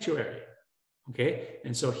sanctuary. Okay,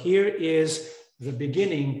 and so here is the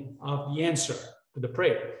beginning of the answer to the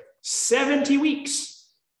prayer. 70 weeks.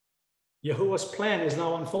 Yahuwah's plan is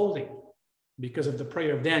now unfolding because of the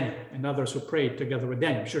prayer of Daniel and others who prayed together with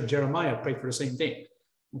Daniel. I'm sure Jeremiah prayed for the same thing.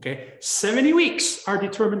 Okay, 70 weeks are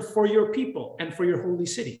determined for your people and for your holy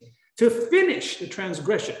city to finish the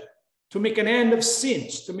transgression, to make an end of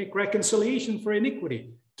sins, to make reconciliation for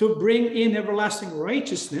iniquity, to bring in everlasting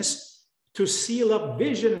righteousness, to seal up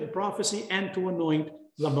vision and prophecy, and to anoint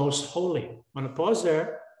the most holy. I'm going to pause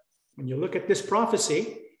there. When you look at this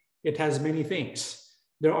prophecy, it has many things.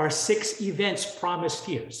 There are 6 events promised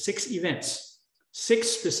here, 6 events, 6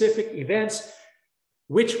 specific events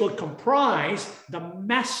which will comprise the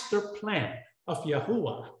master plan of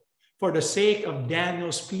Yahuwah for the sake of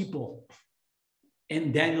Daniel's people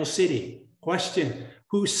and Daniel's city. Question,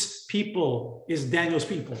 whose people is Daniel's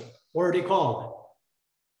people? What are they called?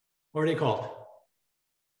 What are they called?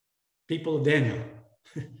 People of Daniel.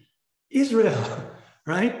 Israel,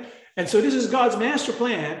 right? And so this is God's master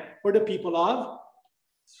plan for the people of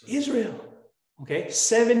Israel. Okay,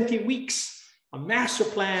 70 weeks. A master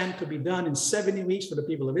plan to be done in 70 weeks for the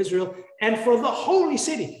people of Israel and for the holy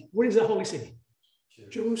city. What is the holy city?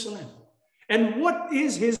 Jerusalem. And what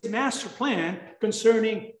is his master plan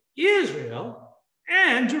concerning Israel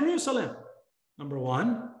and Jerusalem? Number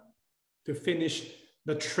 1, to finish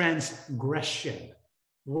the transgression.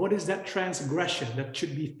 What is that transgression that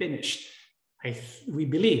should be finished? We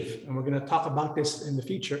believe, and we're going to talk about this in the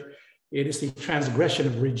future, it is the transgression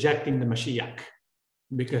of rejecting the Mashiach,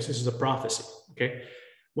 because this is a prophecy, okay?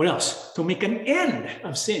 What else? To make an end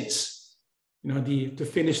of sins. You know, to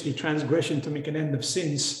finish the transgression, to make an end of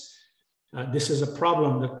sins. This is a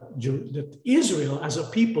problem that Israel as a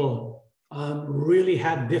people really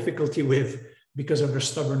had difficulty with because of their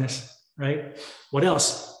stubbornness, right? What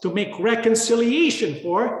else? To make reconciliation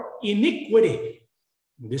for iniquity.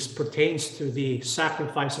 This pertains to the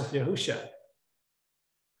sacrifice of Yahusha,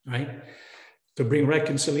 right? To bring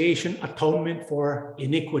reconciliation, atonement for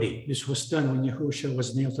iniquity. This was done when Yahusha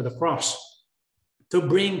was nailed to the cross. To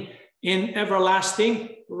bring in everlasting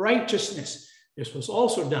righteousness. This was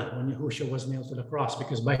also done when Yahusha was nailed to the cross,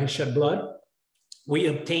 because by his shed blood, we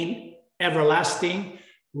obtained everlasting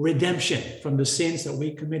redemption from the sins that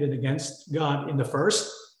we committed against God in the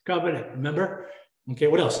first covenant. Remember? Okay,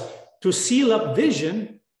 what else? To seal up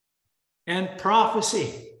vision and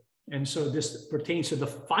prophecy. And so this pertains to the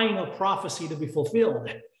final prophecy to be fulfilled,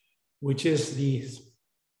 which is the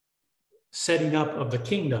setting up of the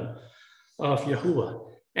kingdom of Yahuwah.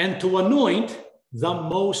 And to anoint the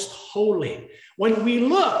most holy. When we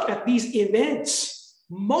look at these events,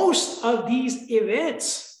 most of these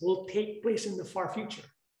events will take place in the far future,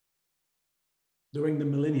 during the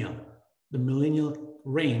millennial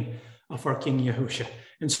reign of our King Yahusha.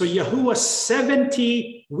 And so Yahuwah's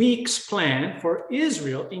 70 weeks plan for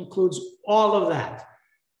Israel includes all of that.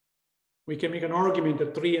 We can make an argument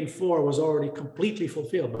that 3 and 4 was already completely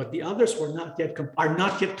fulfilled, but the others are not yet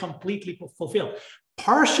completely fulfilled.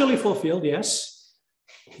 Partially fulfilled, yes,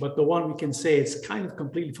 but the one we can say it's kind of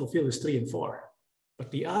completely fulfilled is 3 and 4.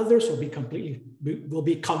 But the others will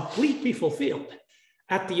be completely fulfilled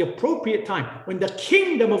at the appropriate time, when the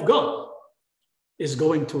kingdom of God is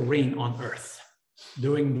going to reign on earth,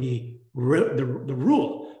 during the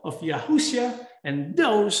rule of Yahushua and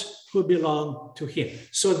those who belong to him.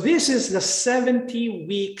 So this is the 70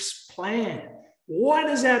 weeks plan. What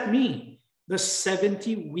does that mean? The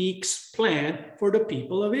 70 weeks plan for the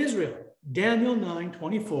people of Israel. Daniel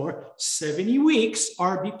 9:24, 70 weeks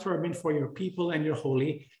are determined for your people and your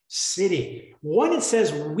holy city. When it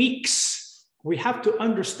says weeks, we have to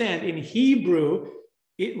understand in Hebrew,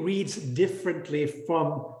 it reads differently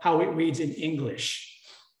from how it reads in English,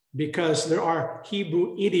 because there are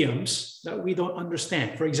Hebrew idioms that we don't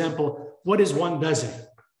understand. For example, what is 1 dozen?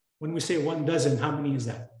 When we say 1 dozen, how many is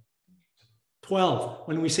that? 12.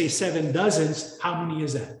 When we say 7 dozens, how many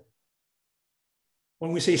is that?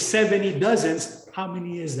 When we say 70 dozens, how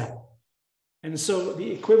many is that? And so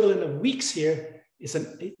the equivalent of weeks here is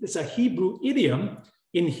it's a Hebrew idiom.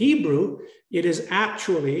 In Hebrew, it is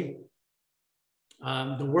actually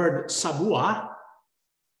the word sabua.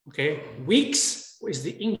 Okay, weeks is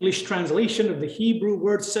the English translation of the Hebrew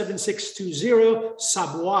word 7620,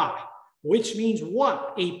 sabua, which means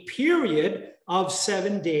what? A period of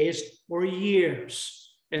 7 days or years.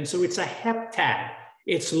 And so it's a heptad.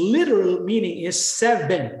 Its literal meaning is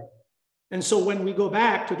 7. And so when we go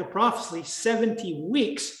back to the prophecy, 70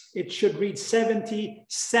 weeks, it should read 70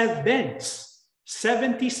 sevens,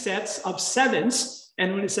 70 sets of sevens.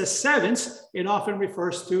 And when it says sevens, it often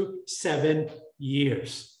refers to 7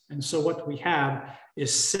 years. And so what we have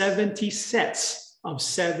is 70 sets of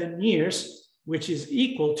 7 years, which is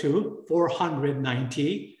equal to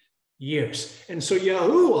 490 years. And so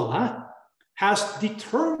Yahuwah has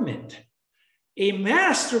determined a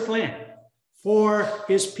master plan for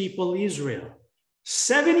his people Israel.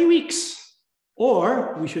 70 weeks,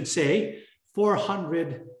 or we should say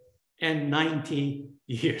 490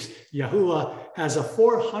 years. Yahuwah has a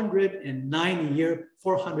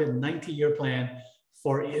 490 year plan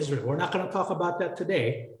for Israel. We're not going to talk about that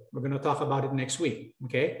today. We're going to talk about it next week,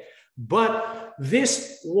 okay? But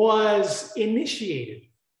this was initiated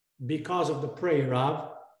because of the prayer of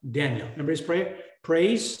Daniel. Remember his prayer?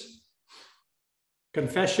 Praise,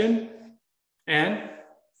 confession, and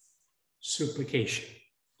supplication.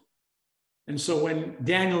 And so when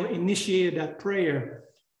Daniel initiated that prayer,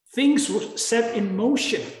 things were set in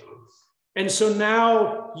motion. And so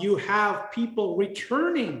now you have people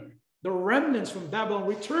returning, the remnants from Babylon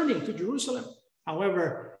returning to Jerusalem.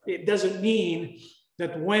 However, it doesn't mean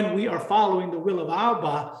that when we are following the will of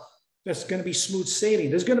Abba, that's going to be smooth sailing.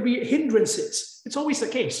 There's going to be hindrances. It's always the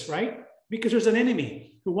case, right? Because there's an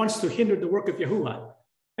enemy who wants to hinder the work of Yahuwah.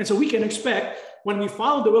 And so we can expect, when we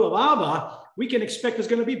follow the will of Abba, we can expect there's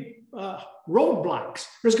going to be roadblocks.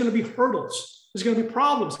 There's going to be hurdles. There's going to be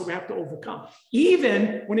problems that we have to overcome.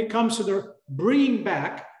 Even when it comes to the bringing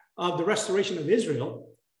back of the restoration of Israel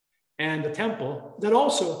and the temple that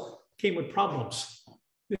also came with problems.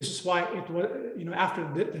 This is why it was, after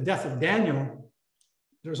the death of Daniel,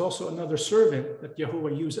 there's also another servant that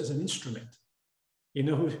Yahuwah used as an instrument. You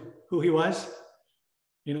know who he was?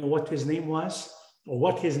 You know what his name was? Or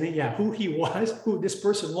what his name, who he was, who this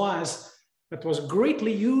person was, that was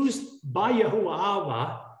greatly used by Yahuwah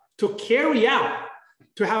Abba to carry out,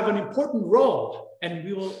 to have an important role. And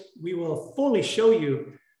we will fully show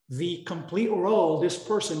you the complete role this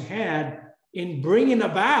person had in bringing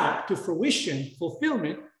about to fruition,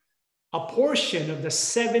 fulfillment, a portion of the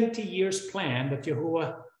 70 years plan that Yahuwah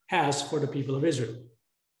has for the people of Israel.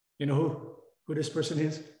 You know who this person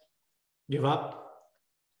is? Give up.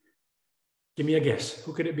 Give me a guess.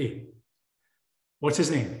 Who could it be? What's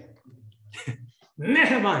his name?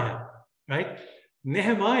 Nehemiah, right?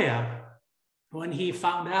 Nehemiah, when he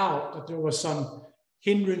found out that there was some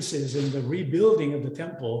hindrances in the rebuilding of the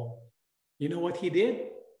temple, you know what he did?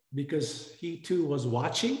 Because he too was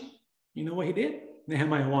watching. You know what he did?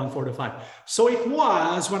 Nehemiah 1:4-5. So it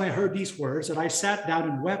was when I heard these words that I sat down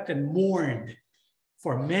and wept and mourned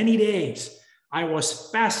for many days. I was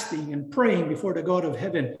fasting and praying before the God of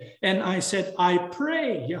heaven. And I said, I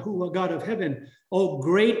pray, Yahuwah, God of heaven, O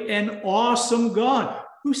great and awesome God.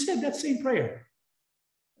 Who said that same prayer?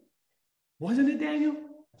 Wasn't it Daniel?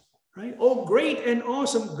 Right? Oh, great and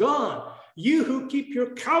awesome God, you who keep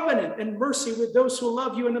your covenant and mercy with those who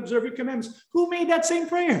love you and observe your commandments. Who made that same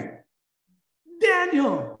prayer?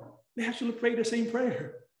 Daniel. They actually prayed the same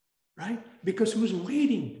prayer, right? Because who's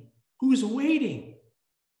waiting? Who's waiting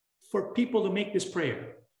for people to make this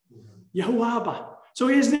prayer? Yahuwah Abba. So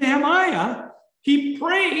here's Nehemiah. He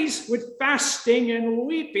prays with fasting and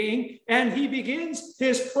weeping, and he begins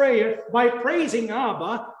his prayer by praising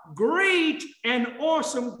Abba. Great and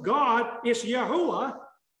awesome God is Yahuwah.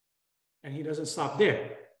 And he doesn't stop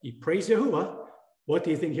there. He prays Yahuwah. What do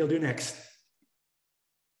you think he'll do next?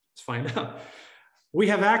 Let's find out. We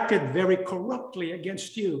have acted very corruptly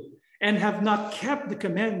against you and have not kept the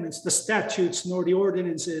commandments, the statutes, nor the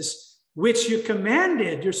ordinances, which you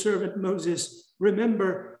commanded your servant Moses.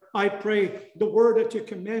 Remember, I pray, the word that you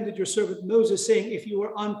commanded your servant Moses, saying, if you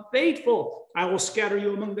are unfaithful, I will scatter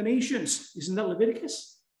you among the nations. Isn't that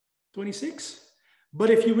Leviticus 26? But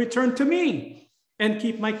if you return to me and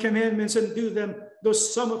keep my commandments and do them, though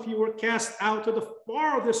some of you were cast out to the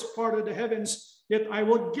farthest part of the heavens, yet I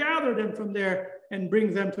will gather them from there and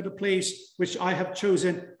bring them to the place which I have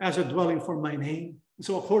chosen as a dwelling for my name.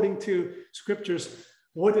 So according to scriptures,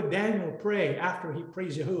 what did Daniel pray after he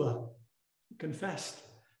praised Yahuwah? He confessed,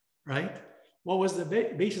 right? What was the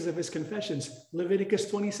basis of his confessions? Leviticus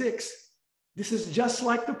 26. This is just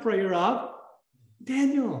like the prayer of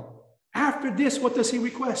Daniel. After this, what does he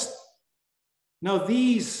request? Now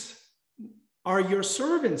these are your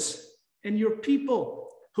servants and your people,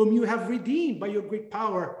 whom you have redeemed by your great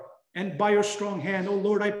power and by your strong hand. O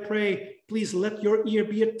Lord, I pray, please let your ear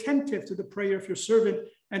be attentive to the prayer of your servant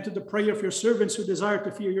and to the prayer of your servants who desire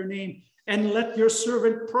to fear your name. And let your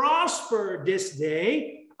servant prosper this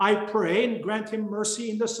day, I pray, and grant him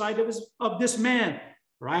mercy in the sight of this man.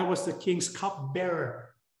 For I was the king's cupbearer.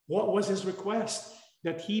 What was his request?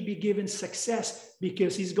 That he be given success,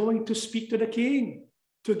 because he's going to speak to the king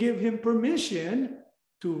to give him permission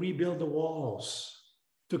to rebuild the walls,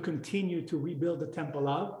 to continue to rebuild the temple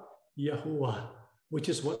of Yahuwah, which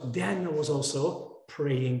is what Daniel was also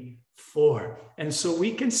praying for. And so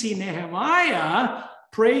we can see Nehemiah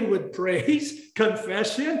prayed with praise,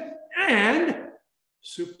 confession, and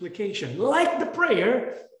supplication, like the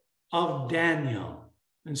prayer of Daniel.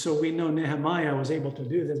 And so we know Nehemiah was able to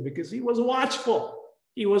do this because he was watchful.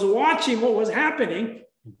 He was watching what was happening,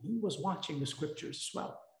 and he was watching the scriptures as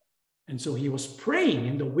well. And so he was praying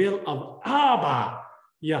in the will of Abba,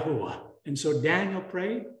 Yahuwah. And so Daniel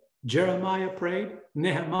prayed, Jeremiah prayed,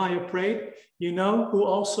 Nehemiah prayed. You know who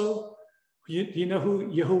also, you know who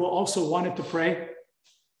Yahuwah also wanted to pray?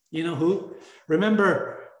 You know who?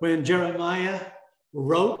 Remember when Jeremiah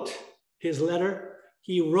wrote his letter?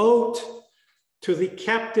 He wrote to the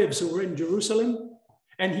captives who were in Jerusalem.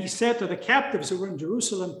 And he said to the captives who were in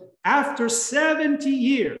Jerusalem, after 70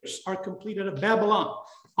 years are completed of Babylon,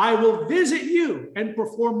 I will visit you and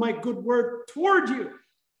perform my good word toward you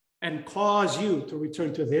and cause you to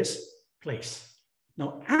return to this place.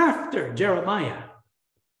 Now, after Jeremiah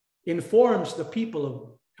informs the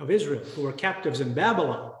people of Israel who were captives in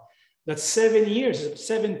Babylon that 70 years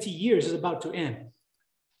is about to end,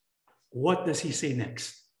 what does he say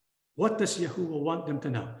next? What does Yahuwah want them to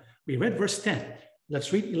know? We read verse 10.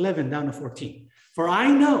 Let's read 11 down to 14. For I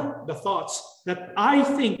know the thoughts that I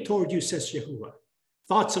think toward you, says Yahuwah,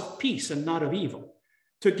 thoughts of peace and not of evil,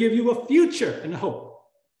 to give you a future and a hope.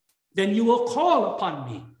 Then you will call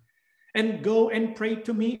upon me and go and pray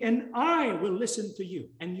to me, and I will listen to you.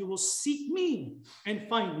 And you will seek me and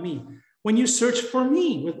find me. When you search for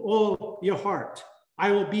me with all your heart,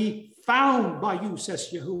 I will be found by you, says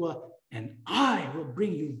Yahuwah, and I will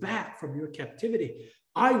bring you back from your captivity.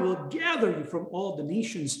 I will gather you from all the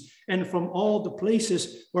nations and from all the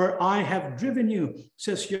places where I have driven you,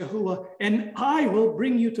 says Yahuwah, and I will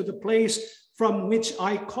bring you to the place from which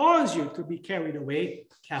I cause you to be carried away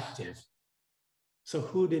captive. So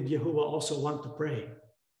who did Yahuwah also want to pray?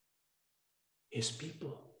 His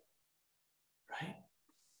people, right?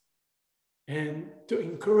 And to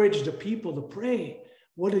encourage the people to pray,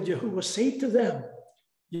 what did Yahuwah say to them?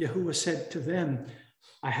 Yahuwah said to them,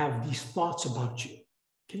 I have these thoughts about you.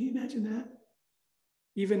 Can you imagine that?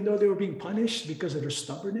 Even though they were being punished because of their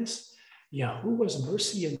stubbornness, Yahuwah's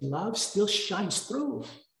mercy and love still shines through.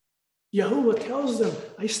 Yahuwah tells them,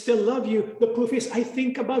 I still love you. The proof is I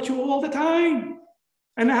think about you all the time.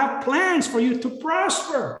 And I have plans for you to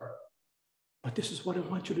prosper. But this is what I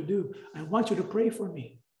want you to do. I want you to pray for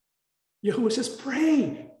me. Yahuwah says,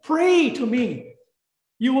 pray to me.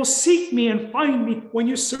 You will seek me and find me when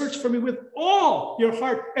you search for me with all your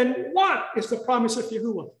heart. And what is the promise of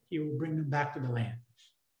Yahuwah? He will bring them back to the land.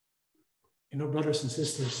 You know, brothers and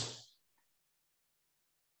sisters,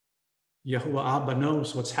 Yahuwah Abba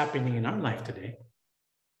knows what's happening in our life today,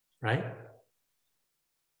 right?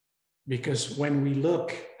 Because when we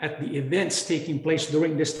look at the events taking place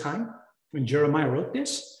during this time, when Jeremiah wrote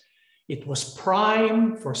this, it was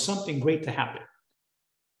prime for something great to happen.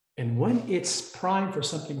 And when it's prime for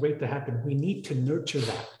something great to happen, we need to nurture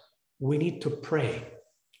that. We need to pray.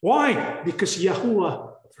 Why? Because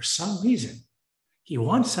Yahuwah, for some reason, he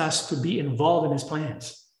wants us to be involved in his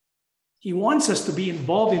plans. He wants us to be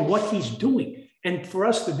involved in what he's doing. And for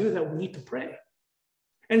us to do that, we need to pray.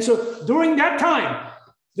 And so during that time,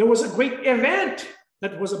 there was a great event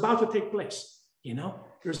that was about to take place. You know,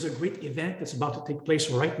 there's a great event that's about to take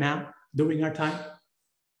place right now during our time.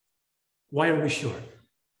 Why are we sure?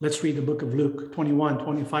 Let's read the book of Luke 21,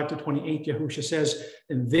 25 to 28. Yahushua says,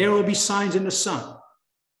 and there will be signs in the sun,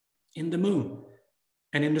 in the moon,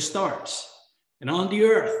 and in the stars, and on the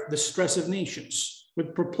earth, the stress of nations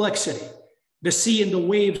with perplexity, the sea and the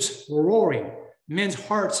waves roaring, men's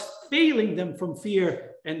hearts failing them from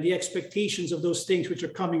fear and the expectations of those things which are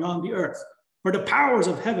coming on the earth. For the powers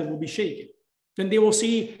of heaven will be shaken. Then they will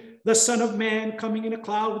see the Son of Man coming in a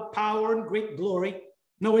cloud with power and great glory.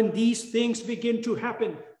 Now when these things begin to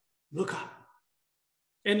happen, look up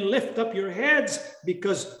and lift up your heads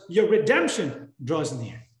because your redemption draws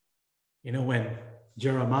near. You know, when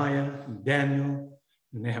Jeremiah, and Daniel,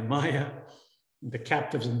 and Nehemiah, the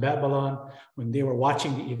captives in Babylon, when they were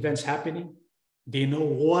watching the events happening, do you know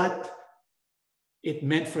what it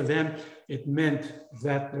meant for them? It meant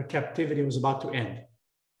that their captivity was about to end,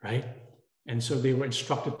 right? And so they were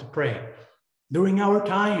instructed to pray. During our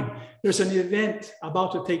time, there's an event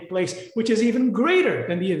about to take place, which is even greater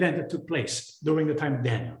than the event that took place during the time of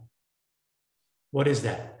Daniel. What is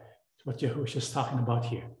that? It's what Yahushua is talking about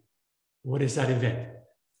here. What is that event?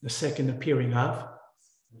 The second appearing of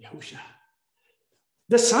Yahushua.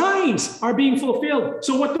 The signs are being fulfilled.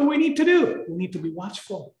 So what do we need to do? We need to be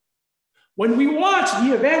watchful. When we watch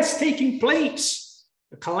the events taking place,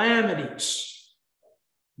 the calamities,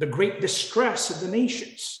 the great distress of the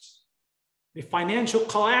nations, the financial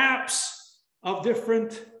collapse of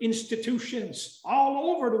different institutions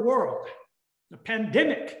all over the world, the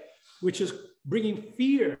pandemic, which is bringing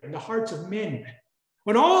fear in the hearts of men.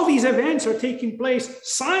 When all these events are taking place,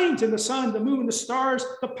 signs in the sun, the moon, the stars,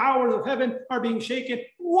 the powers of heaven are being shaken,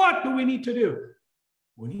 what do we need to do?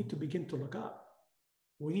 We need to begin to look up.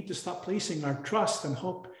 We need to stop placing our trust and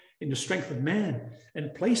hope in the strength of man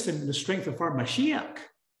and place them in the strength of our Mashiach.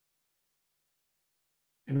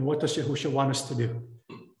 And what does Yahushua want us to do?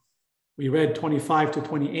 We read 25 to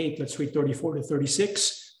 28. Let's read 34 to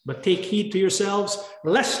 36. But take heed to yourselves,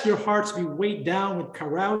 lest your hearts be weighed down with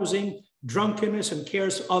carousing, drunkenness, and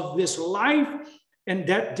cares of this life, and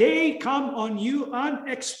that day come on you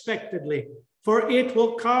unexpectedly. For it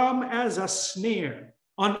will come as a snare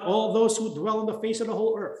on all those who dwell on the face of the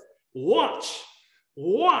whole earth.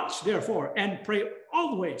 Watch, therefore, and pray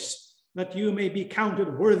always, that you may be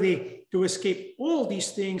counted worthy to escape all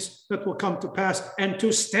these things that will come to pass and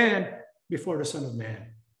to stand before the Son of Man.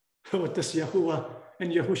 What does Yahuwah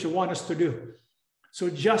and Yahushua want us to do? So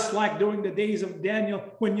just like during the days of Daniel,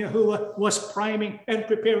 when Yahuwah was priming and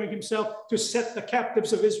preparing himself to set the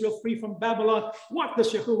captives of Israel free from Babylon, what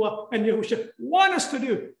does Yahuwah and Yahushua want us to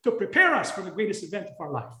do to prepare us for the greatest event of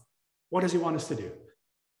our life? What does he want us to do?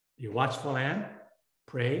 Be watchful and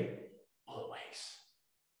pray always.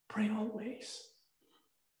 Pray always.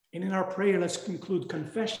 And in our prayer, let's include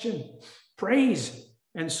confession, praise,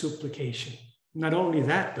 and supplication. Not only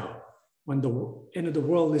that, though, when the end of the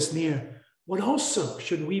world is near, what also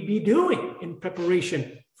should we be doing in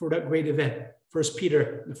preparation for that great event? 1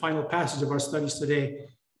 Peter, the final passage of our studies today,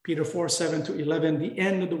 Peter 4:7-11, the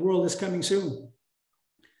end of the world is coming soon.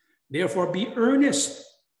 Therefore, be earnest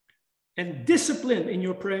and disciplined in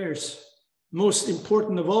your prayers. Most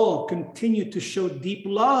important of all, continue to show deep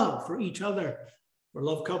love for each other, for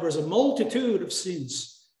love covers a multitude of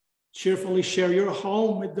sins. Cheerfully share your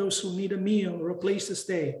home with those who need a meal or a place to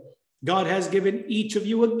stay. God has given each of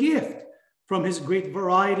you a gift from his great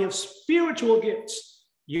variety of spiritual gifts.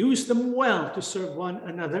 Use them well to serve one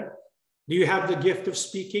another. Do you have the gift of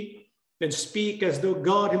speaking? Then speak as though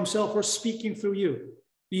God himself were speaking through you.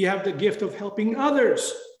 Do you have the gift of helping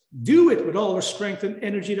others? Do it with all the strength and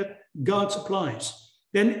energy that God supplies.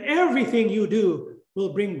 Then everything you do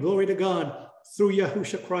will bring glory to God through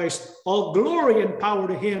Yahushua Christ. All glory and power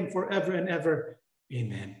to him forever and ever.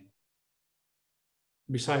 Amen.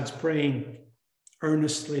 Besides praying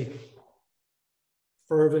earnestly,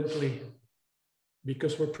 fervently,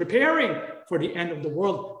 because we're preparing for the end of the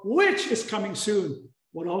world, which is coming soon,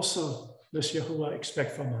 what also does Yahuwah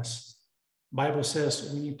expect from us? The Bible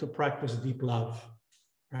says we need to practice deep love,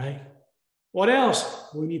 right? What else?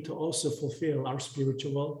 We need to also fulfill our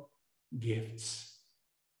spiritual gifts.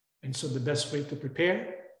 And so the best way to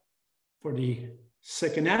prepare for the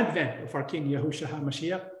second advent of our King Yahushua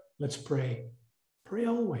HaMashiach, let's pray. Pray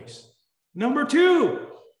always. Number 2,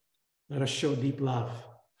 let us show deep love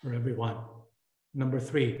for everyone. Number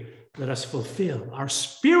 3, let us fulfill our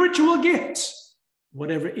spiritual gifts,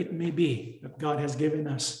 whatever it may be that God has given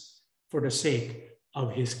us for the sake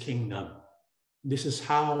of his kingdom. This is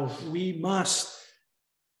how we must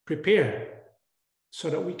prepare so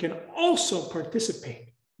that we can also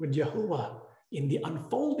participate with Yahuwah in the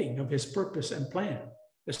unfolding of his purpose and plan,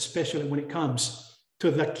 especially when it comes to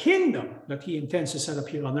the kingdom that he intends to set up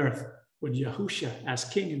here on earth with Yahushua as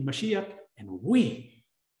King and Mashiach, and we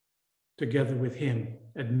together with him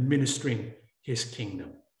administering his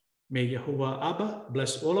kingdom. May Yahuwah Abba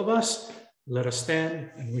bless all of us. Let us stand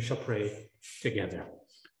and we shall pray together.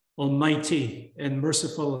 Almighty and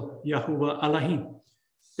merciful Yahuwah Elohim,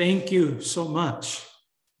 thank you so much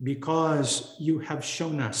because you have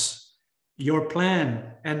shown us your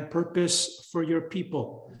plan and purpose for your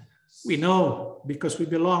people. We know because we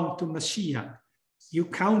belong to Mashiach, you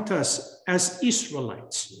count us as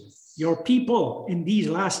Israelites, your people in these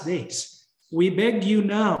last days. We beg you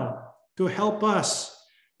now to help us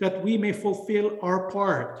that we may fulfill our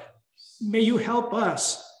part. May you help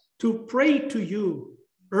us to pray to you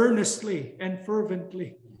earnestly and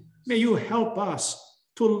fervently. May you help us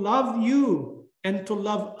to love you and to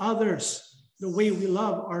love others the way we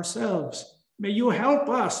love ourselves. May you help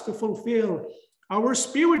us to fulfill our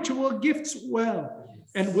spiritual gifts well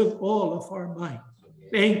and with all of our might.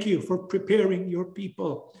 Thank you for preparing your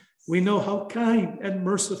people. We know how kind and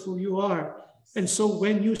merciful you are. And so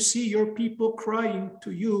when you see your people crying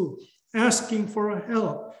to you, asking for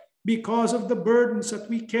help because of the burdens that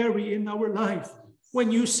we carry in our life, when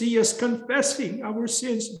you see us confessing our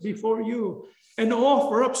sins before you and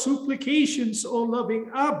offer up supplications, O loving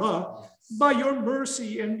Abba, by your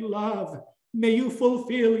mercy and love, may you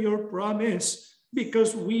fulfill your promise,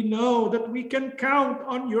 because we know that we can count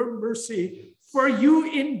on your mercy. For you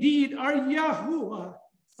indeed are Yahuwah,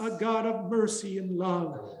 a God of mercy and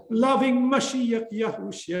love, loving Mashiach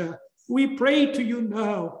Yahushua. We pray to you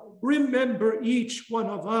now. Remember each one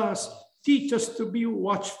of us. Teach us to be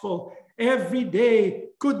watchful. Every day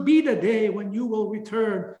could be the day when you will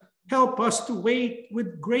return. Help us to wait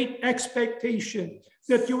with great expectation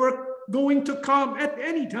that you are going to come at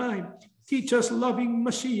any time. Teach us, loving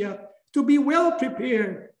Mashiach, to be well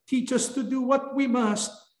prepared. Teach us to do what we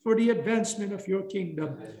must for the advancement of your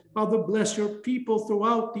kingdom. Father, bless your people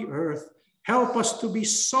throughout the earth. Help us to be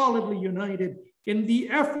solidly united in the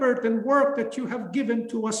effort and work that you have given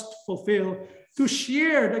to us to fulfill, to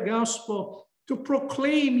share the gospel, to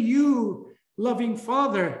proclaim you, loving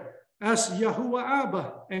Father, as Yahuwah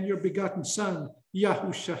Abba and your begotten Son,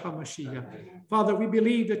 Yahushua HaMashiach. Father, we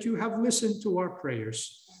believe that you have listened to our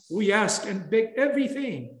prayers. We ask and beg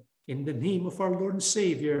everything in the name of our Lord and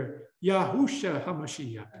Savior, Yahushua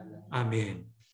HaMashiach. Amen.